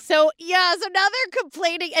there. So now they're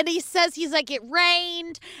complaining, and he's like, it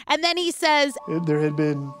rained, and then he says, There had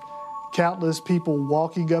been countless people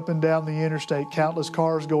walking up and down the interstate, countless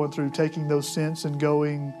cars going through, taking those scents and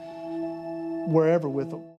going wherever with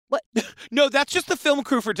them. No, that's just the film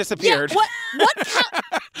crew for Disappeared. yeah, what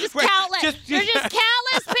just Right, countless. just- They're just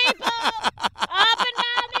countless people up and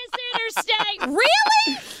down this interstate.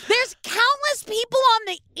 Really? There's countless people on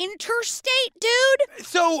the interstate, dude?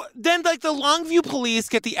 So then, like, the Longview police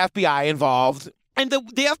get the FBI involved. And the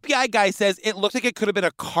FBI guy says it looks like it could have been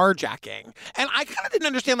a carjacking. And I kind of didn't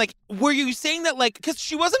understand, like, were you saying that, like, because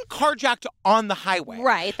she wasn't carjacked on the highway.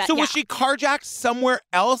 Right. So was she carjacked somewhere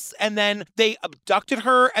else and then they abducted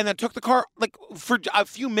her and then took the car, like, for a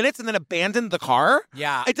few minutes and then abandoned the car?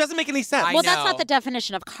 Yeah. It doesn't make any sense. I Well, that's know. not the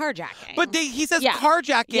definition of carjacking. But he says Yeah.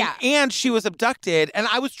 carjacking Yeah. and she was abducted. And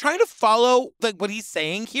I was trying to follow, like, what he's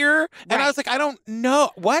saying here. And I Right. was like, I don't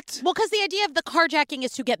know. What? Well, because the idea of the carjacking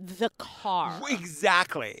is to get the car.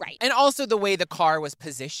 Exactly. Right. And also the way the car was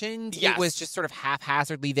positioned, Yes. it was just sort of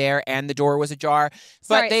haphazardly there, and the door was ajar.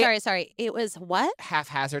 But Sorry. It was what?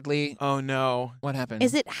 haphazardly. Oh, no. What happened?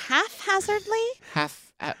 Is it haphazardly?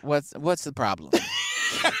 What's the problem?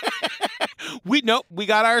 We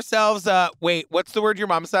got ourselves wait, what's the word your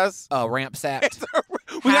mom says? Oh, ramp sacked.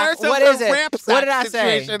 We got ourselves what a is it? ramp What sack did I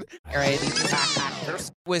say? situation. All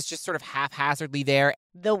right. Was just sort of haphazardly there.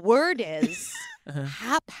 The word is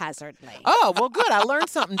haphazardly. Oh, well, good. I learned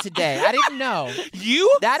something today. I didn't know.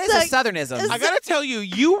 You? That is a southernism. I gotta tell you,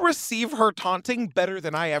 you receive her taunting better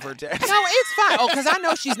than I ever did. No, it's fine. Oh, because I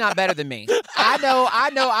know she's not better than me. I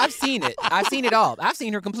know. I've seen it. I've seen it all. I've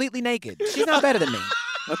seen her completely naked. She's not better than me.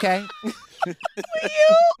 Okay? You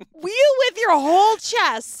with your whole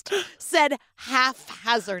chest said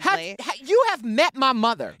haphazardly. You have met my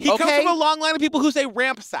mother. He comes from a long line of people who say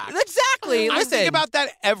ramp sack. Exactly. I Listen. think about that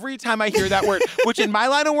every time I hear that word, which in my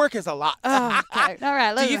line of work is a lot. Oh, okay. All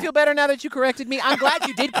right. Do you feel better now that you corrected me? I'm glad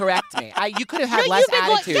you did correct me. You could have had less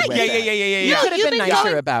attitude with Yeah. it. You could have been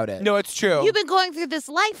nicer about it. No, it's true. You've been going through this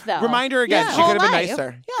life, though. Remind her again. Yeah. She could have been Whole life.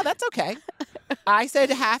 nicer. Yeah, that's okay. I said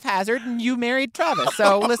haphazard, and you married Travis.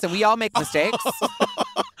 So listen, we all make mistakes.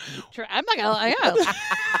 I'm not gonna lie. Yeah.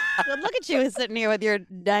 Look at you sitting here with your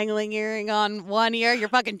dangling earring on one ear, your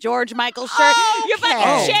fucking George Michael shirt, your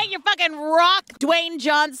fucking chain, your fucking rock Dwayne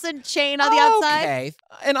Johnson chain on the outside. Okay.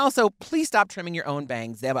 And also, please stop trimming your own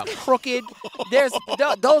bangs. They're about crooked.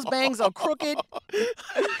 Those bangs are crooked.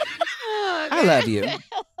 I love you.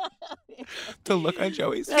 The look on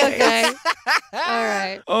Joey's face. Okay. All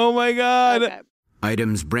right. Oh my God. Okay.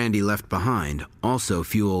 Items Brandy left behind also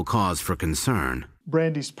fuel cause for concern.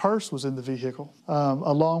 Brandy's purse was in the vehicle,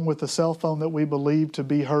 along with a cell phone that we believe to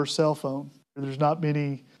be her cell phone. There's not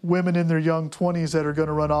many women in their young 20s that are going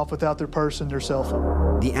to run off without their purse and their cell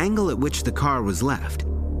phone. The angle at which the car was left,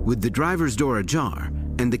 with the driver's door ajar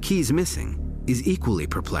and the keys missing, is equally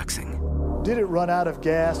perplexing. Did it run out of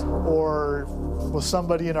gas, or was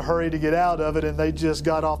somebody in a hurry to get out of it and they just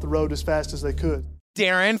got off the road as fast as they could?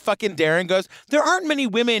 Darren goes, there aren't many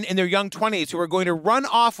women in their young 20s who are going to run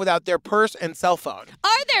off without their purse and cell phone. Or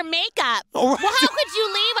their makeup. Well, how could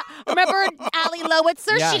you leave? Remember Ali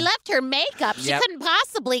Lowitzer? Yeah. She left her makeup. She Yep. couldn't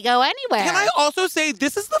possibly go anywhere. Can I also say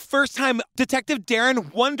this is the first time Detective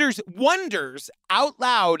Darren wonders out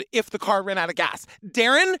loud if the car ran out of gas.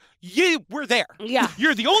 Darren, you were there. Yeah.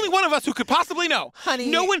 You're the only one of us who could possibly know. Honey.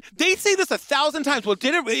 No one, they say this 1,000 times. Well,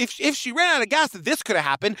 if she ran out of gas, this could have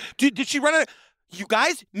happened. Did she run out of... You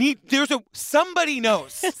guys somebody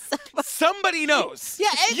knows. Somebody knows. Yeah,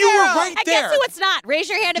 you were right And there. guess who it's not? Raise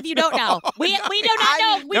your hand if you don't know. We do not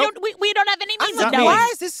know. We don't have any means of knowing. Why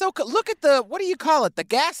is this so? Look at the, what do you call it? The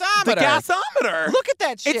gasometer. The gasometer. Look at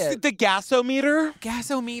that shit. It's the gasometer.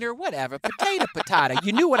 Gasometer, whatever. Potato.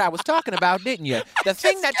 You knew what I was talking about, didn't you? The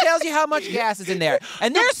thing that tells you how much gas is in there.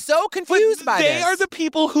 And they're so confused by this. They are the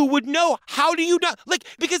people who would know. How do you not?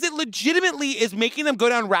 Because it legitimately is making them go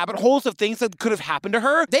down rabbit holes of things that could have happened to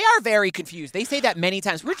her. They are very confused. They say that many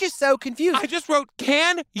times. We're just so confused. I just wrote,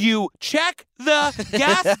 can you check the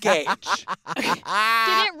gas gauge? Did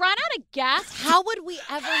it run out of gas? How would we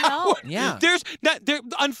ever know? Yeah.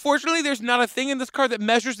 Unfortunately, there's not a thing in this car that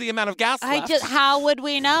measures the amount of gas left. How would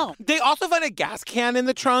we know? They also find a gas can in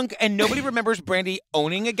the trunk, and nobody remembers Brandy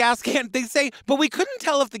owning a gas can. They say, but we couldn't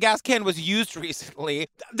tell if the gas can was used recently.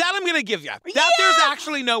 That I'm going to give you. There's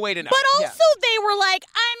actually no way to know. But also they were like,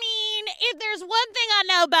 I mean, if there's one thing I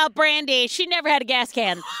know about Brandy, she never had a gas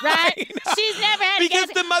can, right? She's never had a gas can. Because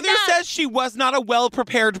the mother says she was not a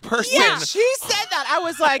well-prepared person. Yeah, she said that. I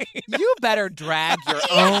was like, you better drag your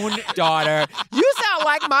own daughter. You sound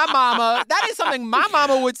like my mama. That is something my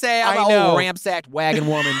mama would say. I'm an old ramsacked wagon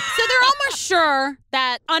woman. So they're almost sure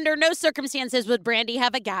that under no circumstances would Brandy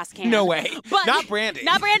have a gas can. No way. But Not Brandy.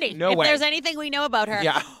 Not Brandy. No if way. there's anything we know about her.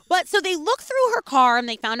 Yeah. But so they looked through her car and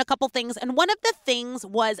they found a couple things. And one of the things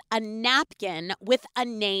was a napkin with a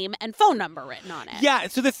name and phone number written on it. Yeah,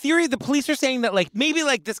 so the police are saying that maybe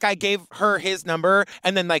this guy gave her his number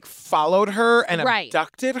and then followed her and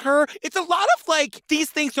abducted her. It's a lot of these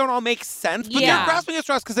things don't all make sense, but they're grasping at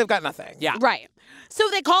straws because they've got nothing. Yeah. Right. So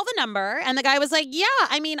they call the number, and the guy was like, yeah,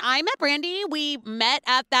 I mean, I met Brandy. We met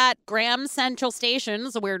at that Graham Central Station.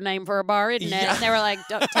 It's a weird name for a bar, isn't it? Yeah. And they were like,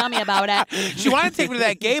 tell me about it. She wanted to take me to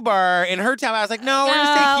that gay bar in her town. I was like, no, we're going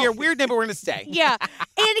to stay here. Weird name, but we're going to stay. Yeah.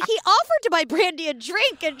 And he offered to buy Brandy a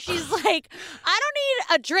drink, and she's like, I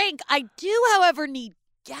don't need a drink. I do, however, need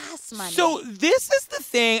gas money. So this is the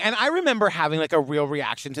thing, and I remember having a real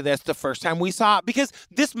reaction to this the first time we saw it, because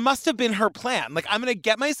this must have been her plan. I'm going to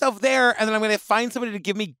get myself there, and then I'm going to find somebody to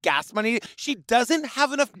give me gas money. She doesn't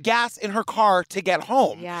have enough gas in her car to get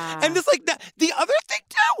home. Yeah. And just the other thing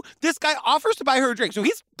too, this guy offers to buy her a drink, so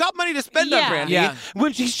he's got money to spend on Brandy. Yeah.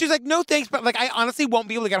 When she's like, no thanks, but I honestly won't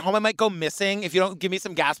be able to get home. I might go missing if you don't give me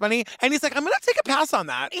some gas money. And he's like, I'm going to take a pass on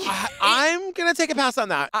that. I'm going to take a pass on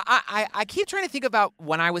that. I keep trying to think about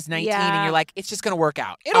when I was 19 Yeah. and you're like, it's just going to work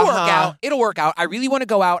out. It'll work out. It'll work out. I really want to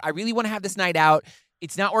go out. I really want to have this night out.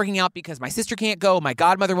 It's not working out because my sister can't go. My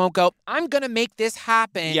godmother won't go. I'm going to make this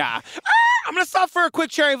happen. Yeah. I'm going to stop for a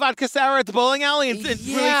quick cherry vodka sour at the bowling alley and really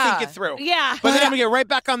think it through. Yeah. But then I'm going to get right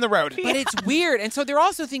back on the road. But it's weird. And so they're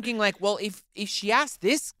also thinking like, well, if she asked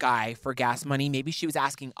this guy for gas money, maybe she was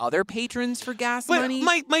asking other patrons for gas money.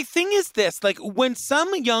 My thing is this, like when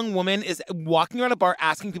some young woman is walking around a bar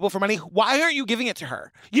asking people for money, why aren't you giving it to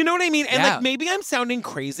her? You know what I mean? And like maybe I'm sounding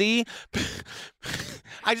crazy.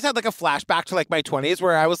 I just had like a flashback to like my 20s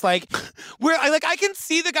where I was like, I can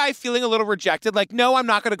see the guy feeling a little rejected. Like, no, I'm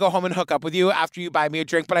not going to go home and hook up with you after you buy me a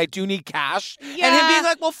drink, but I do need cash. Yeah. And him being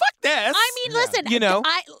like, well, fuck this. I mean, listen, you know,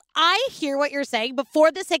 I hear what you're saying, but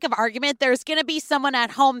for the sake of argument, there's going to be someone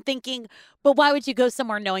at home thinking, but why would you go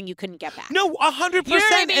somewhere knowing you couldn't get back? No, 100%. You know what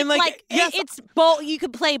I mean? And like yes, it's both. You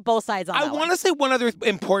could play both sides on that. I want to say one other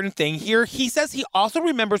important thing here. He says he also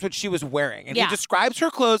remembers what she was wearing, and he describes her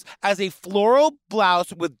clothes as a floral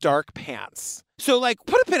blouse with dark pants. So, like,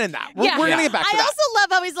 put a pin in that. We're going to get back to that. I also love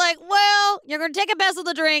how he's like, well, you're going to take a pass on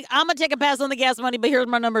the drink. I'm going to take a pass on the gas money, but here's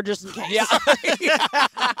my number just in case. Yeah. Thank God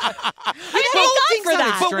for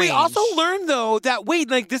that. But we also learned, though, that, wait,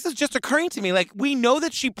 like, this is just occurring to me. Like, we know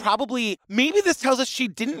that she probably, maybe this tells us she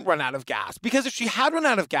didn't run out of gas. Because if she had run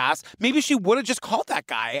out of gas, maybe she would have just called that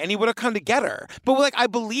guy and he would have come to get her. But, like, I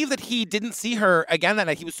believe that he didn't see her again that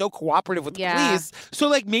night. He was so cooperative with the police. So,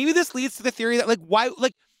 like, maybe this leads to the theory that, like, why,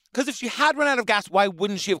 like, because if she had run out of gas, why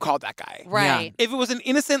wouldn't she have called that guy? Right. If it was an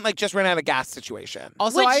innocent, like, just ran out of gas situation.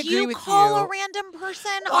 Also, would I agree you with call you. a random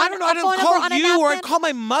person on I don't know. a I phone don't number call on a you or I'd napkin? call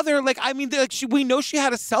my mother. Like, I mean, like, we know she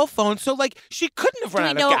had a cell phone, so, like, she couldn't have run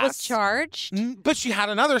out of gas. Do we know it was charged? But she had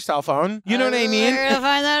another cell phone. You know what I mean? We're gonna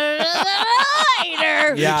find that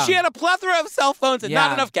later. Yeah. She had a plethora of cell phones and not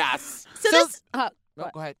Yeah. enough gas. So this. No,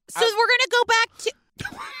 go ahead. So we're gonna go back to.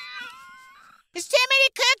 There's too many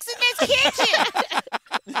cooks in this kitchen.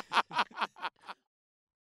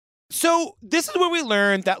 So this is where we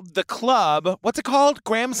learned that the club, what's it called?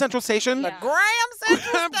 Graham Central Station? Yeah. Graham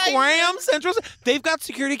Central Station. Graham Central. They've got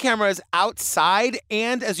security cameras outside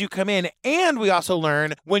and as you come in. And we also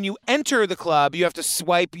learn when you enter the club, you have to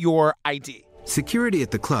swipe your ID. Security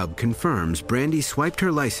at the club confirms Brandy swiped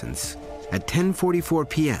her license at 10:44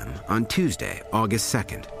 p.m. on Tuesday, August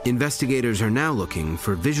 2nd. Investigators are now looking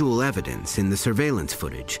for visual evidence in the surveillance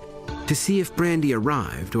footage to see if Brandy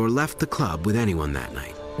arrived or left the club with anyone that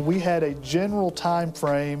night. We had a general time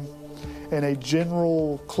frame and a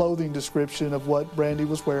general clothing description of what Brandy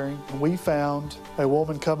was wearing. We found a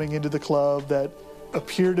woman coming into the club that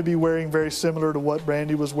appeared to be wearing very similar to what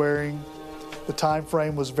Brandy was wearing. The time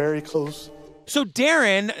frame was very close. So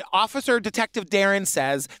Darren, Detective Darren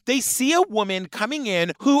says they see a woman coming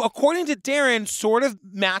in who, according to Darren, sort of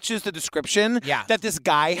matches the description that this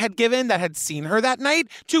guy had given that had seen her that night,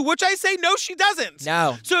 to which I say, no, she doesn't.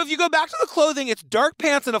 No. So if you go back to the clothing, it's dark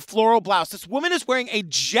pants and a floral blouse. This woman is wearing a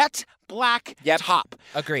jet black top.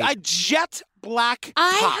 Agreed. A jet black top.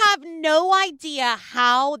 I have no idea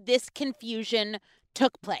how this confusion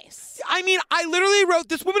took place. I mean, I literally wrote,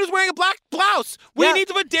 this woman is wearing a black blouse. We need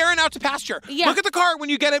to put Darren out to pasture. Yeah. Look at the car when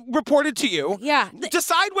you get it reported to you. Yeah.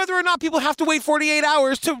 Decide whether or not people have to wait 48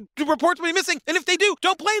 hours to report somebody missing. And if they do,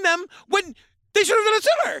 don't blame them when they should have done it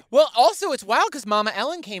sooner. Well, also, it's wild because Mama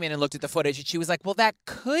Ellen came in and looked at the footage and she was like, well, that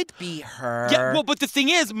could be her. Yeah, well, but the thing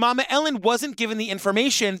is, Mama Ellen wasn't given the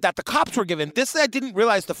information that the cops were given. This I didn't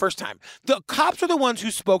realize the first time. The cops are the ones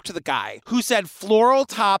who spoke to the guy who said floral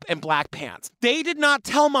top and black pants. They did not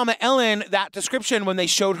tell Mama Ellen that description when they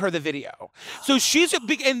showed her the video. So she's a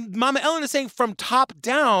big, and Mama Ellen is saying from top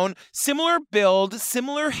down, similar build,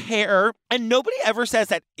 similar hair, and nobody ever says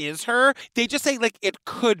that is her. They just say, like, it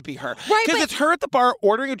could be her. Right, because it's her at the bar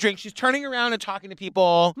ordering a drink. She's turning around and talking to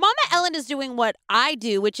people. Mama Ellen is doing what I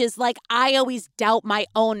do, which is like, I always doubt my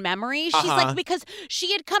own memory. She's like, because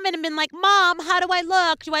she had come in and been like, Mom, how do I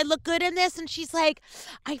look? Do I look good in this? And she's like,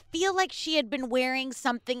 I feel like she had been wearing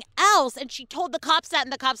something else. And she told the cops that,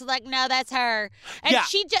 and the cops were like, no, that's her. And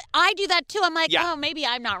I do that too. I'm like, oh, maybe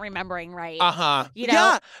I'm not remembering right. You know?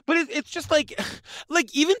 Yeah, but it's just like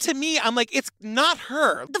even to me, I'm like, it's not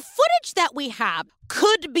her. The footage that we have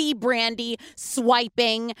could be Brandy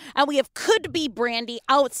swiping, and we have could be Brandy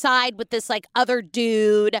outside with this like other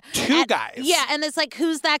dude. Two guys. Yeah, and it's like,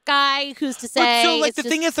 who's that guy? Who's to say? But so like the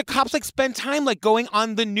thing is, the cops like spend time like going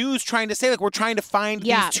on the news trying to say like we're trying to find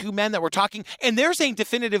these two men that we're talking, and they're saying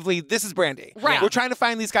definitively this is Brandy. Right. We're trying to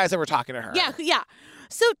find these guys that were talking to her. Yeah.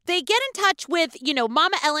 So they get in touch with,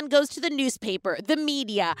 Mama Ellen goes to the newspaper, the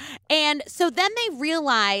media. And so then they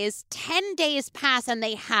realize 10 days pass and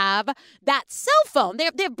they have that cell phone. They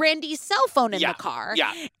have Brandy's cell phone in the car.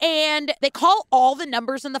 Yeah. And they call all the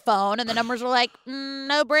numbers in the phone, and the numbers were like,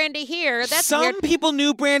 no Brandy here. That's some weird. people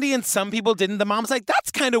knew Brandy and some people didn't. The mom's like,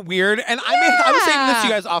 that's kind of weird. And I was saying this to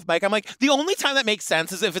you guys off mic. I'm like, the only time that makes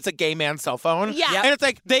sense is if it's a gay man's cell phone. Yeah. And it's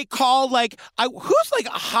like, they call who's like a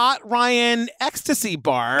hot Ryan ecstasy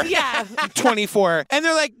bar? Yeah. 24. And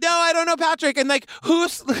they're like, no, I don't know Patrick. And like,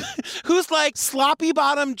 who's like sloppy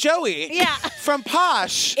bottom Joey? Yeah. From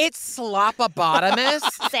Posh. It's Slopopotamus.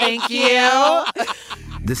 Thank you.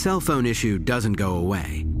 The cell phone issue doesn't go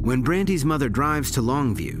away. When Brandy's mother drives to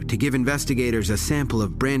Longview to give investigators a sample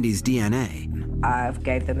of Brandy's DNA, I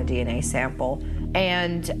gave them a DNA sample,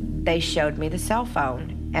 and they showed me the cell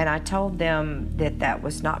phone. And I told them that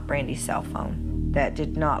was not Brandy's cell phone. That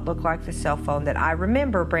did not look like the cell phone that I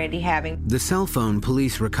remember Brandy having. the cell phone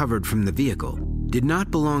police recovered from the vehicle did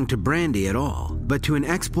not belong to Brandy at all, but to an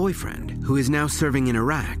ex-boyfriend who is now serving in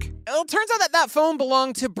Iraq. It turns out that phone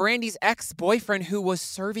belonged to Brandy's ex-boyfriend who was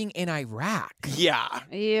serving in Iraq. Yeah.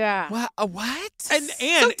 Yeah. What? And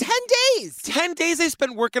so 10 days. 10 days they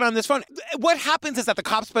spent working on this phone. What happens is that the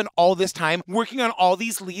cops spend all this time working on all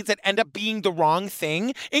these leads that end up being the wrong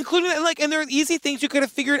thing, including and there are easy things you could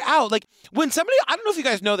have figured out. Like when somebody, I don't know if you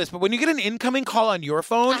guys know this, but when you get an incoming call on your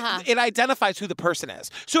phone, it identifies who the person is.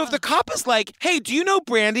 So if the cop is like, hey, do you know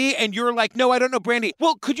Brandy? And you're like, no, I don't know Brandy.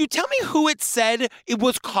 Well, could you tell me who it said it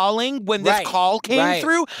was calling when this call came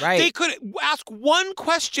through? They could ask one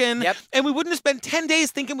question and we wouldn't have spent 10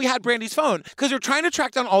 days thinking we had Brandy's phone because they're trying to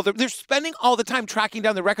track down they're spending all the time tracking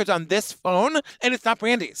down the records on this phone and it's not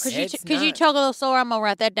Brandy's. Could you talk a little slower? I'm going to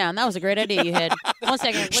write that down. That was a great idea you had. 1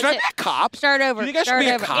 second. Should I be a cop? Start over. You think I should be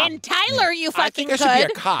a cop? And Tyler, you fucking I think I should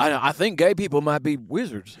be a cop. I think gay people might be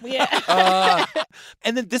wizards. Yeah.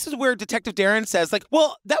 And then this is where Detective Darren says,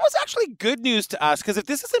 well, that was actually good news to us because if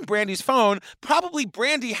this isn't Brandy's phone, probably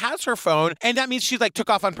Brandy has her phone, and that means she took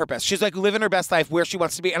off on purpose. She's living her best life where she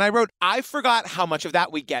wants to be. And I wrote, I forgot how much of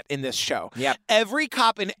that we get in this show. Yep. Every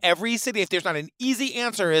cop in every city, if there's not an easy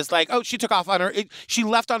answer, is oh, she took off on her. She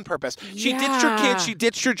left on purpose. She ditched her kids. She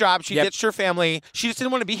ditched her job. She ditched her family. She just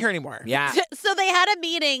didn't want to be here anymore. Yeah. So they had a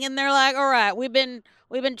meeting and they're like, all right, we've been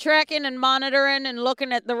tracking and monitoring and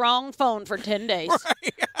looking at the wrong phone for 10 days.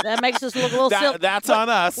 Right. That makes us look a little silly. That's on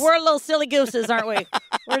us. We're a little silly gooses, aren't we?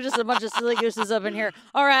 We're just a bunch of silly gooses up in here.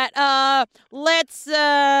 All right, let's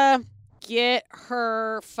get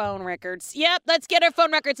her phone records. Yep, let's get her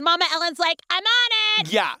phone records. Mama Ellen's like, I'm on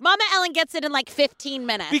it. Yeah. Mama Ellen gets it in 15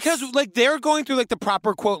 minutes. Because they're going through the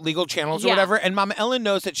proper quote legal channels or whatever, and Mama Ellen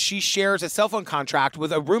knows that she shares a cell phone contract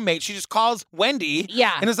with a roommate. She just calls Wendy.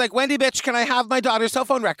 Yeah. And is like, Wendy, bitch, can I have my daughter's cell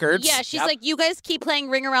phone records? Yeah, she's like, you guys keep playing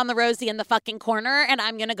Ring Around the Rosie in the fucking corner, and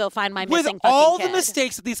I'm gonna go find my with missing all fucking the kid.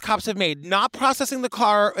 mistakes that these cops have made, not processing the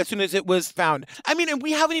car as soon as it was found. I mean, and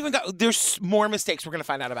we haven't even there's more mistakes we're gonna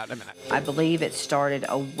find out about in a minute. I believe it started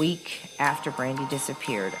a week after Brandy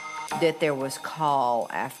disappeared, that there was call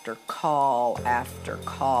after call after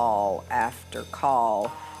call after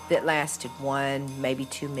call that lasted 1, maybe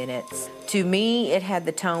 2 minutes. To me, it had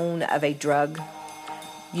the tone of a drug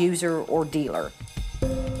user or dealer.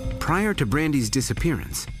 Prior to Brandy's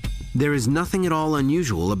disappearance, there is nothing at all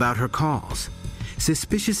unusual about her calls.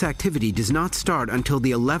 Suspicious activity does not start until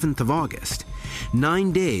the 11th of August,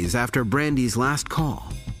 9 days after Brandy's last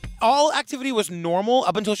call. All activity was normal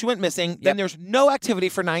up until she went missing. Then there's no activity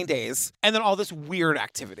for 9 days. And then all this weird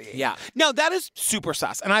activity. Yeah. Now, that is super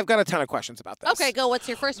sus. And I've got a ton of questions about this. Okay, go. What's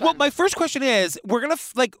your first one? Well, my first question is, we're going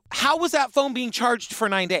to, how was that phone being charged for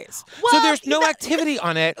 9 days? Well, so there's no activity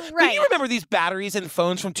on it. But Right. you remember these batteries in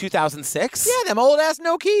phones from 2006? Yeah, them old-ass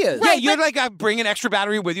Nokias. Yeah, you had bring an extra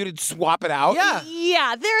battery with you to swap it out. Yeah.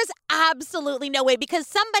 Yeah, there's absolutely no way because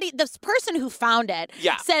this person who found it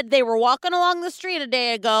Yeah. said they were walking along the street a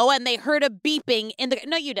day ago and they heard a beeping in the.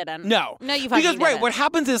 No, you didn't. No. No, you fucking Because, didn't. what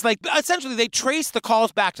happens is, essentially they trace the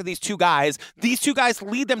calls back to these two guys. These two guys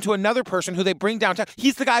lead them to another person who they bring downtown.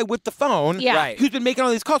 He's the guy with the phone. Yeah. Right. Who's been making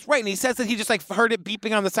all these calls. Right. And he says that he just, heard it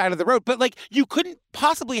beeping on the side of the road. But, you couldn't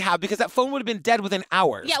possibly have because that phone would have been dead within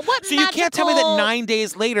hours. Yeah, what So you can't tell me that magical- 9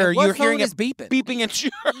 days later And what you're hearing phone is it beeping? beeping and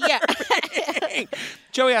sure. Yeah.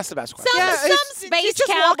 Joey asked the best question. Some space he's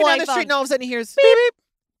just cowboy walking down the phone. street and all of a sudden he hears beep, beep.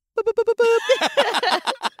 Boop, boop, boop, boop,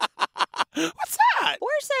 boop. What's that?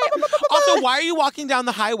 Where's that? Also, why are you walking down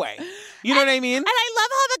the highway? You know what I mean? And I love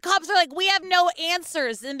how the cops are like, we have no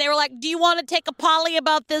answers. And they were like, do you want to take a poly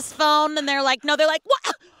about this phone? And they're like, no. They're like,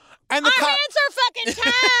 what? And Our hands are fucking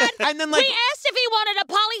tied. And then, we asked if he wanted a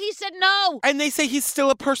poly. He said no. And they say he's still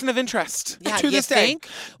a person of interest Yeah, to you this day. think?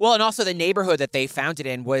 Well, and also the neighborhood that they found it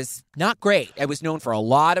in was not great. It was known for a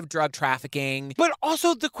lot of drug trafficking. But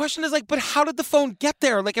also the question is like, but how did the phone get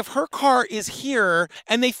there? Like if her car is here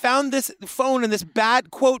and they found this phone in this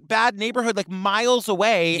bad, quote, bad neighborhood like miles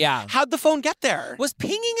away, how'd the phone get there? Was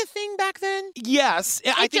pinging a thing back then? Yes.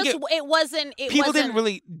 I think it wasn't. People didn't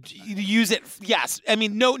really use it. Yes. I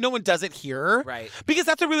mean, no one does it here. Right. Because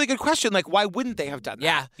that's a really good question. Like, why wouldn't they have done that?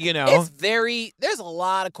 Yeah. You know? It's there's a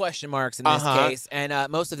lot of question marks in this case.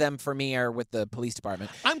 And most of them for me are with the police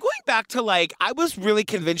department. I'm going back to like, I was really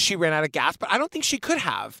convinced she ran out of gas, but I don't think she could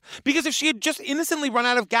have. Because if she had just innocently run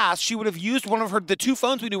out of gas, she would have used one of the two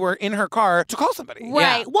phones we knew were in her car to call somebody.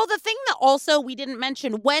 Right. Yeah. Well, the thing that also we didn't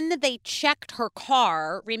mention, when they checked her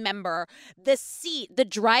car, remember, the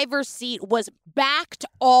driver's seat was backed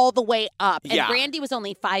all the way up. And Brandy was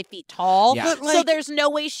only 5 feet tall. Yeah. But, like, so there's no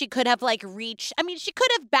way she could have like reached. I mean, she could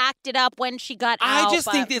have backed it up when she got out. I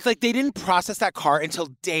just think it's like they didn't process that car until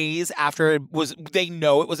days after they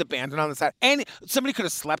know it was abandoned on the side. And somebody could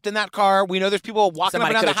have slept in that car. We know there's people walking up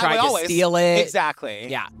and down the highway always. Somebody could have tried to steal it. Exactly.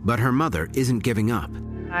 Yeah. But her mother isn't giving up.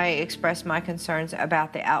 I expressed my concerns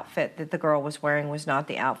about the outfit that the girl was wearing was not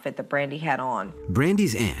the outfit that Brandy had on.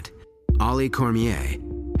 Brandy's aunt, Ollie Cormier,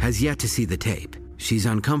 has yet to see the tape. She's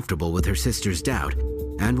uncomfortable with her sister's doubt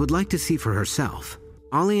and would like to see for herself.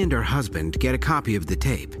 Ollie and her husband get a copy of the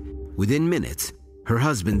tape. Within minutes, her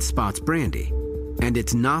husband spots Brandy, and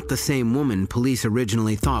it's not the same woman police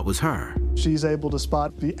originally thought was her. She's able to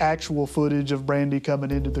spot the actual footage of Brandy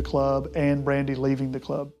coming into the club and Brandy leaving the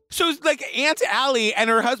club. So it's like Aunt Allie and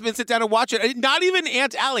her husband sit down and watch it. Not even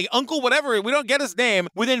Aunt Allie, Uncle whatever, we don't get his name.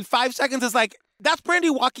 Within 5 seconds, it's like, that's Brandy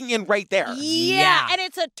walking in right there. Yeah. And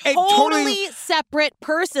it's a totally separate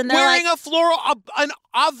person. They're wearing like, an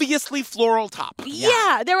obviously floral top.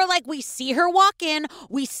 Yeah. They were like, we see her walk in,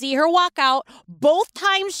 we see her walk out. Both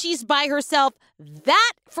times she's by herself.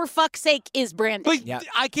 That, for fuck's sake, is Brandy. But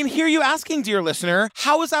I can hear you asking, dear listener,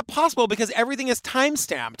 how is that possible? Because everything is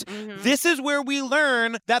time-stamped. Mm-hmm. This is where we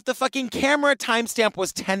learn that the fucking camera timestamp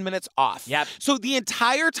was 10 minutes off. Yep. So the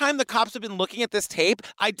entire time the cops have been looking at this tape,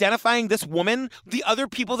 identifying this woman, the other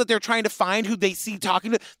people that they're trying to find who they see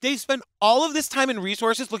talking to, they've spent all of this time and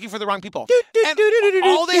resources looking for the wrong people. And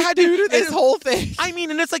all they had to do this whole thing. I mean,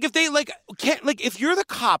 and it's like if they if you're the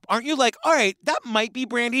cop, aren't you like, all right, that might be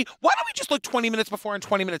Brandy. Why don't we just look 20 minutes before and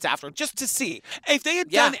 20 minutes after just to see? If they had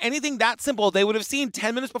done anything that simple, they would have seen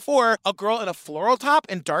 10 minutes before a girl in a floral top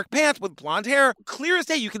and dark pants with blonde hair. Clear as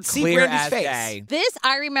day, you can see Brandy's face.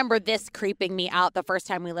 I remember this creeping me out the first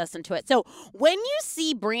time we listened to it. So when you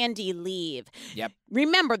see Brandy leave,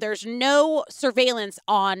 remember there's no surveillance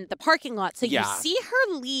on the parking lot. So you see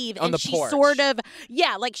her leave on and the she porch. sort of,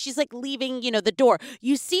 like she's like leaving, the door.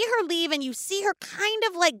 You see her leave and you see her kind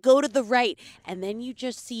of like go to the right. And then you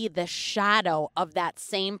just see the shadow of that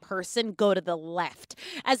same person go to the left.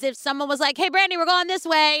 As if someone was like, hey, Brandy, we're going this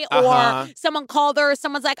way. Or someone called her.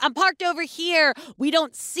 Someone's like, I'm parked over here. We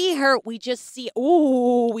don't see her. We just see,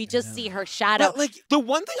 see her shadow. But like the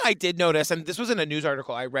one thing I did notice, and this was in a news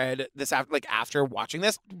article I read this after watching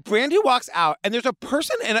this, Brandy walks out and there's a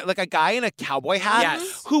person in like a guy in a cowboy hat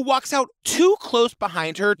who walks out too close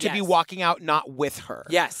behind her to be walking out not with her.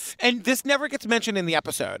 Yes. And this never gets mentioned in the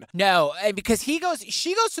episode. No, because she goes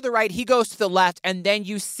to the right, he goes to the left, and then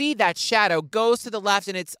you see that shadow goes to the left,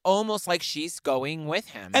 and it's almost like she's going with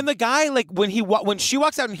him. And the guy, like when she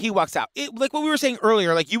walks out and he walks out, like what we were saying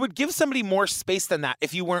earlier, like you would give somebody more space than that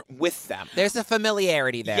if you weren't with them. There's a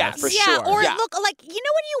familiarity there, for sure. Or look, like, when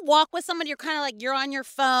you walk with someone, you're kind of like, you're on your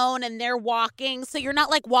phone and they're walking, so you're not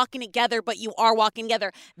like walking together, but you are walking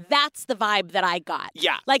together. That's the vibe that I got.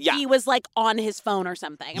 Yeah. Like he was like on his phone or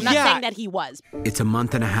something. I'm not saying that he was. It's a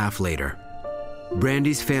month and a half later.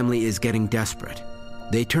 Brandy's family is getting desperate.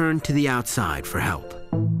 They turn to the outside for help.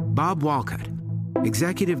 Bob Walcott,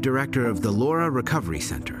 executive director of the Laura Recovery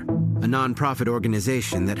Center, a nonprofit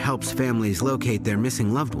organization that helps families locate their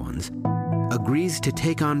missing loved ones, agrees to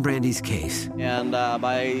take on Brandy's case. And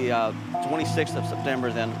by 26th of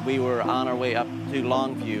September, then we were on our way up to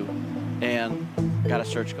Longview and got a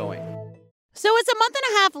search going. So it's a month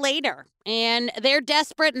and a half later, and they're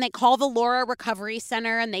desperate, and they call the Laura Recovery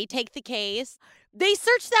Center, and they take the case. They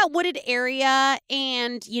search that wooded area,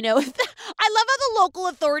 and, I love how the local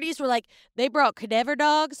authorities were like, they brought cadaver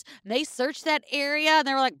dogs, and they searched that area, and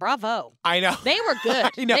they were like, bravo. I know. They were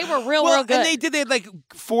good. I know. They were real good. And they had like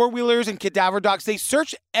four-wheelers and cadaver dogs. They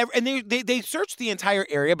searched, and they searched the entire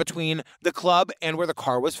area between the club and where the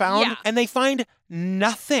car was found, and they find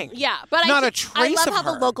nothing. Yeah, but not I a trace love of how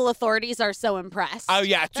her. the local authorities are so impressed. Oh,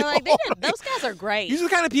 yeah. They're like, those guys are great. These are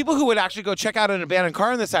the kind of people who would actually go check out an abandoned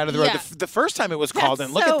car on the side of the road Yeah. the first time it was called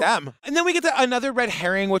in. Look at them. And then we get to another red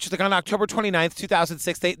herring, which is like on October 29th,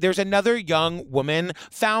 2006. There's another young woman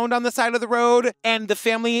found on the side of the road, and the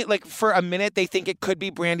family, like, for a minute, they think it could be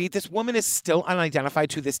Brandy. This woman is still unidentified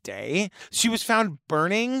to this day. She was found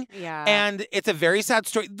burning. Yeah. And it's a very sad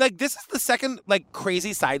story. Like, this is the second, like,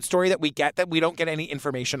 crazy side story that we get that we don't get any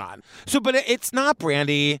information on. So, but it's not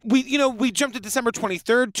Brandy. We jumped to December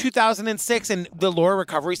 23rd, 2006, and the Laura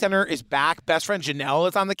Recovery Center is back. Best friend Janelle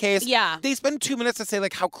is on the case. Yeah. They spend 2 minutes to say,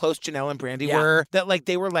 like, how close Janelle and Brandy were, that, like,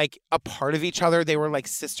 they were, like, a part of each other. They were, like,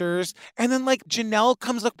 sisters. And then, like, Janelle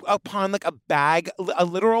comes upon, like, a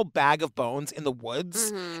literal bag of bones in the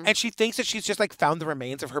woods. Mm-hmm. And she thinks that she's just, like, found the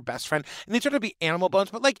remains of her best friend. And they turn out to be animal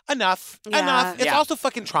bones, but, like, enough. It's also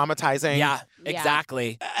fucking traumatizing. Yeah,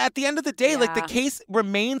 exactly. At the end of the day, like, the case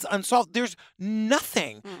remains unsolved. There's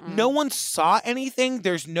nothing. No one saw anything.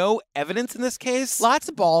 There's no evidence in this case. Lots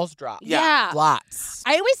of balls dropped. Yeah. Lots.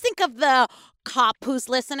 I always think of the cop who's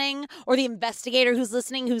listening or the investigator who's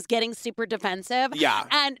listening who's getting super defensive. Yeah.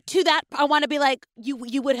 And to that, I want to be like,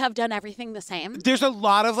 you would have done everything the same. There's a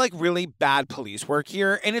lot of, like, really bad police work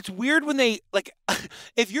here. And it's weird when they, like,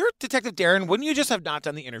 if you're Detective Darren, wouldn't you just have not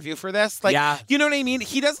done the interview for this? Like, you know what I mean?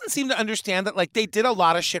 He doesn't seem to understand that, like, they did a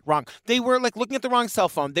lot of shit wrong. They were, like, looking at the wrong cell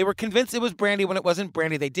phone. They were convinced it was Brandy when it wasn't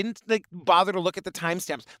Brandy. They didn't, like, bother to look at the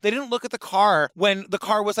timestamps. They didn't look at the car when the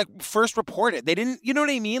car was, like, first reported. They didn't, you know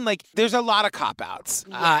what I mean? Like, there's a lot of cop-outs.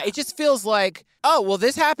 It just feels like, oh, well,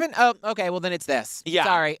 this happened? Oh, okay, well, then it's this. Yeah.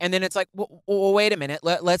 Sorry. And then it's like, well, wait a minute.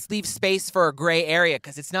 Let's leave space for a gray area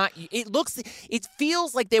because it's not, it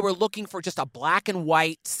feels like they were looking for just a black and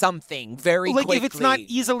white something very like, quickly. if it's not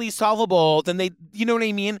easily solvable, then they, you know what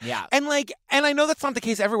I mean? Yeah. And, like, and I know that's not the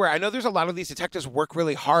case everywhere. I know there's a lot of these detectives work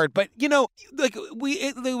really hard, but, you know, like,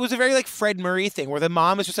 it was a very, like, Fred Murray thing where the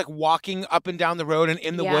mom is just, like, walking up and down the road and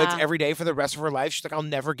in the woods every day for the rest of her life. She's like, I'll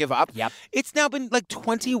never give up. Yep. It's now been, like,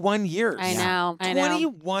 21 years. I know.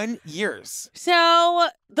 21 years. So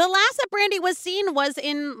the last that Brandy was seen was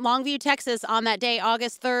in Longview, Texas on that day,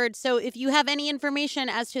 August 3rd. So if you have any information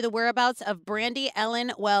as to the whereabouts of Brandy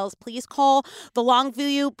Ellen Wells, please call the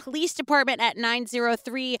Longview Police Department at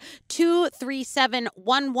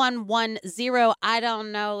 903-237-1110. I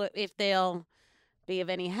don't know if they'll be of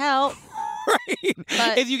any help. Right.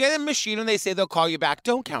 But if you get a machine and they say they'll call you back,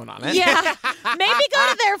 don't count on it. yeah, maybe go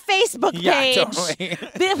to their Facebook page, Yeah, totally.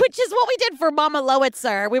 which is what we did for Mama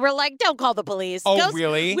Lowitzer. We were like, don't call the police. Oh,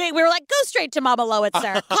 really? We were like, go straight to Mama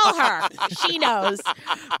Lowitzer. Call her. She knows.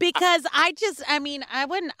 Because I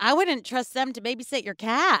wouldn't trust them to babysit your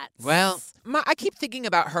cats. Well, I keep thinking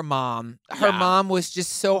about her mom. Her mom was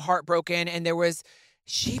just so heartbroken, and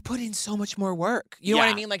she put in so much more work. You know what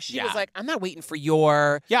I mean? Like, she was like, I'm not waiting for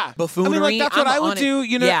your buffoonery. I mean, like, that's what I would do.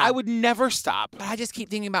 You know, Yeah. I would never stop. But I just keep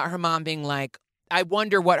thinking about her mom being like, I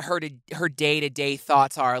wonder what her day-to-day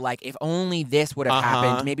thoughts are. Like, if only this would have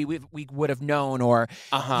happened, maybe we would have known. Or,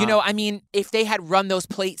 you know, I mean, if they had run those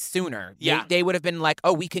plates sooner, they would have been like,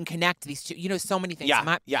 oh, we can connect these two. You know, so many things.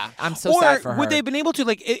 I'm so sad for her. Would they have been able to,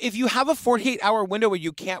 like, if you have a 48-hour window where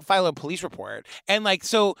you can't file a police report, and, like,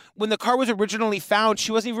 so when the car was originally found,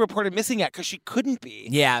 she wasn't even reported missing yet because she couldn't be.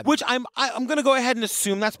 Yeah. Which I'm going to go ahead and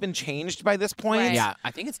assume that's been changed by this point. Right. Yeah,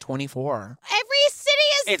 I think it's 24. Every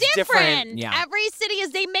city is It's different. Yeah. Every city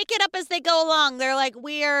is, they make it up as they go along. They're like,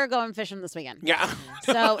 we're going fishing this weekend. Yeah.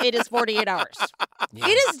 So it is 48 hours. Yeah.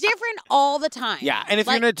 It is different all the time. Yeah, and if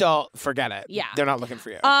you're an adult, forget it. Yeah. They're not looking for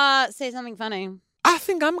you. Say something funny. I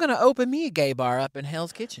think I'm going to open me a gay bar up in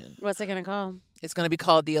Hell's Kitchen. What's it going to call? It's going to be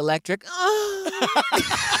called The Electric. How do you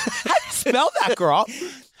spell that, girl?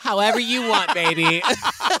 However you want, baby. 5,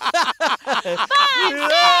 6, 7,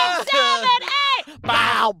 8.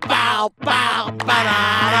 Bow, bow, bow,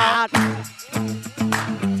 bow.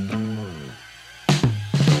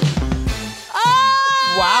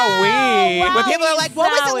 Wowee. When people are like,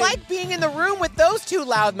 what was it Wowie. like being in the room with those two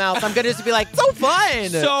loudmouths? I'm going to just be like, so fun.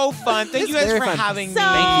 So fun. Thank you guys very for fun. having me. So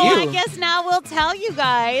Thank you. I guess now we'll tell you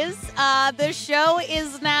guys. The show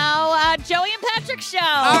is now Joey and Patrick's show.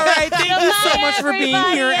 All right, thank you so much for being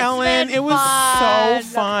here, Ellen. It was so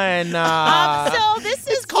fun. So this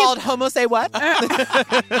is Called Homo Say What? Thank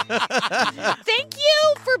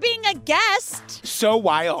you for being a guest. so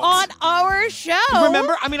wild. On our show.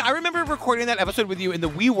 Remember? I mean, I remember recording that episode with you in the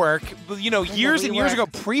WeWork, years and years ago,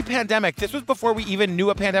 pre-pandemic. This was before we even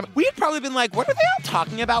knew a pandemic. We had probably been like, what are they all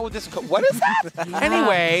talking about with this? What is that? Yeah.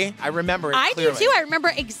 Anyway, I remember it I clearly. do too. I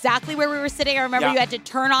remember exactly where we were sitting. I remember you had to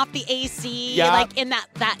turn off the AC, like in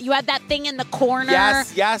that you had that thing in the corner.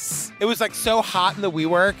 Yes. It was like so hot in the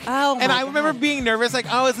WeWork. Oh, my And I remember being nervous, like,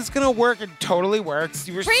 oh, is this going to work? It totally works.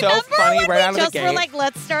 You were so Remember funny when right out of the just gate. were like,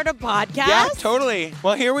 let's start a podcast? Yeah, totally.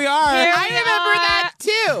 Well, here we are. I remember that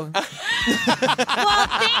too. Well,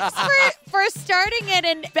 thanks for starting it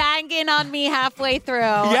and banging on me halfway through.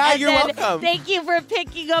 Yeah, And you're then welcome. Thank you for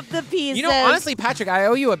picking up the pieces. You know, honestly, Patrick, I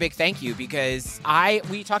owe you a big thank you because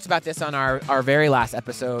we talked about this on our very last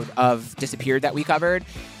episode of Disappeared that we covered.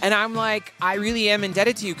 And I'm like, I really am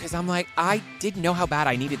indebted to you because I'm like, I didn't know how bad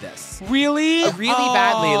I needed this. Really? Really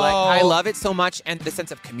badly. Like, I love it so much and the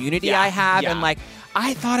sense of community I have. Yeah. And like,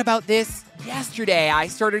 I thought about this yesterday. I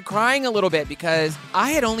started crying a little bit because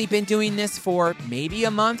I had only been doing this for maybe a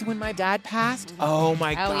month when my dad passed. Oh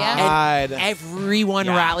my God. God. And everyone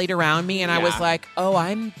rallied around me and I was like, oh,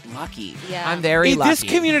 I'm lucky. Yeah. I'm very lucky. This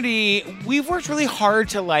community, we've worked really hard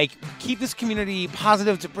to like keep this community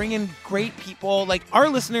positive, to bring in great people. Like our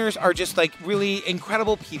listeners are just like really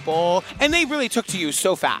incredible people, and they really took to you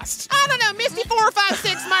so fast. I don't know. Misty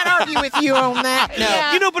 456 might argue with you on that. No.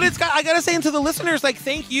 Yeah. You know, but I gotta say to the listeners, like,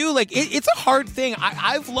 thank you. Like, it's a hard thing.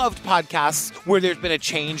 I've loved podcasts where there's been a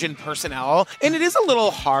change in personnel, and it is a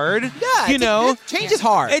little hard. Yeah, you know, change is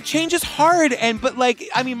hard. It changes hard, but like,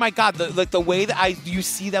 I mean, my God, the way that you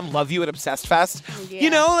see them love you at Obsessed Fest, you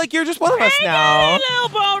know, like you're just one of us now. Hey, little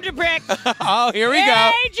bone to pick. Oh, here we go.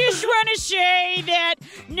 I just want to say that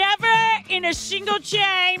never in a single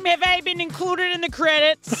time have I been included in the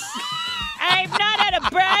credits. I've not had a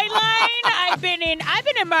byline. I've been in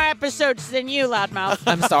more episodes than you, loudmouth.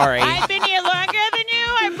 I'm sorry. I've been here longer than you.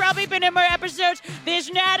 I've probably been in more episodes.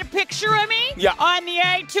 There's not a picture of me on the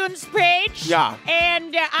iTunes page. Yeah.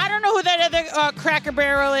 And I don't know who that other Cracker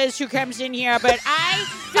Barrel is who comes in here, but I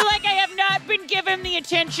feel like I have not been given the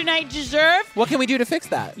attention I deserve. What can we do to fix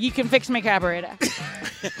that? You can fix my carburetor.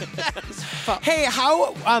 Hey,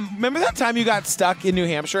 how? Remember that time you got stuck in New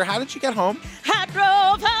Hampshire? How did you get home? I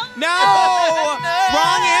drove home. No!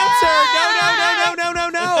 Wrong answer.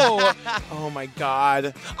 No. Oh my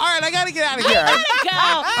God. All right, I gotta get out of here. I gotta go.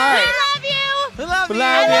 All right. We love you. We love you.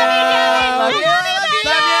 Love you. Love you.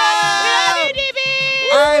 Love you. Love you, DB.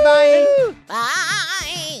 All right,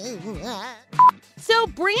 bye. So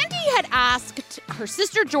Brandy had asked her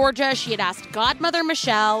sister Georgia, she had asked godmother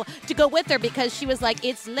Michelle to go with her because she was like,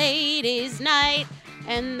 it's ladies' night.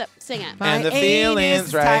 And sing it. And the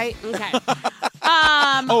feeling's right. Okay.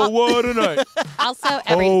 Oh, what a night. Also,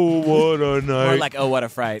 Oh, what a night. Or like, oh, what a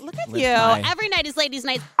fright. look at you. Every night is ladies'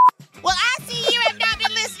 night. Well, I see you have not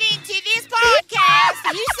been listening to this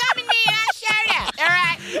podcast. You summoned me and I showed up. All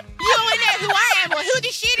right. You only know who I am. Well, who the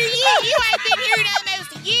shit are you? You ain't been here in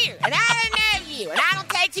almost a year, and I don't know you, and I don't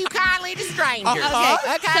take too kindly to strangers.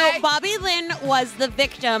 Okay. So Bobby Lynn was the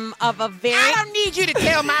victim of a very... I don't need you to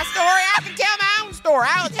tell my story. I can tell my own story.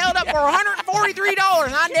 I was held up for $143,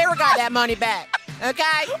 and I never got that money back.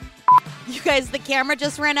 Okay? You guys, the camera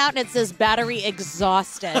just ran out and it says battery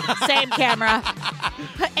exhausted. Same camera.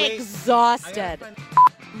 Exhausted.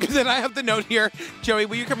 Then I have the note here. Joey,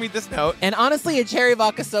 will you come read this note? And honestly, a cherry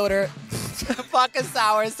vodka soda, vodka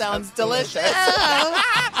sour sounds delicious.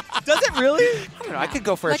 Does it really? I don't know. I could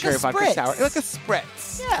go for Like a cherry a vodka spritz. sour. Like a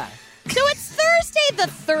spritz. Yeah. So it's Thursday the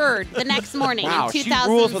 3rd, the next morning Wow, in she 2006.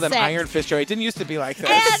 rules with an iron fist, Joey. It didn't used to be like this.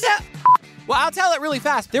 And Well, I'll tell it really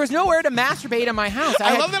fast. There was nowhere to masturbate in my house.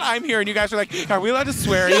 I love that I'm here and you guys are like, are we allowed to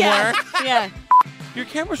swear anymore? yeah. Your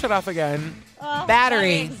camera shut off again. Oh,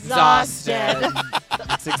 Battery exhausted.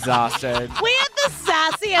 It's exhausted. We have the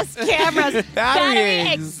sassiest cameras.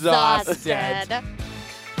 Battery exhausted.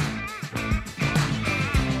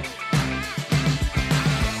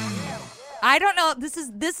 I don't know. This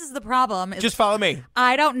is the problem. Just follow me.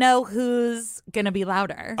 I don't know who's gonna be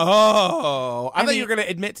louder. Oh, I thought mean- you were going to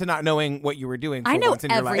admit to not knowing what you were doing. For I know once in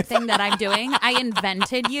your life. everything that I'm doing. I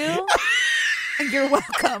invented you. You're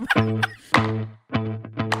welcome.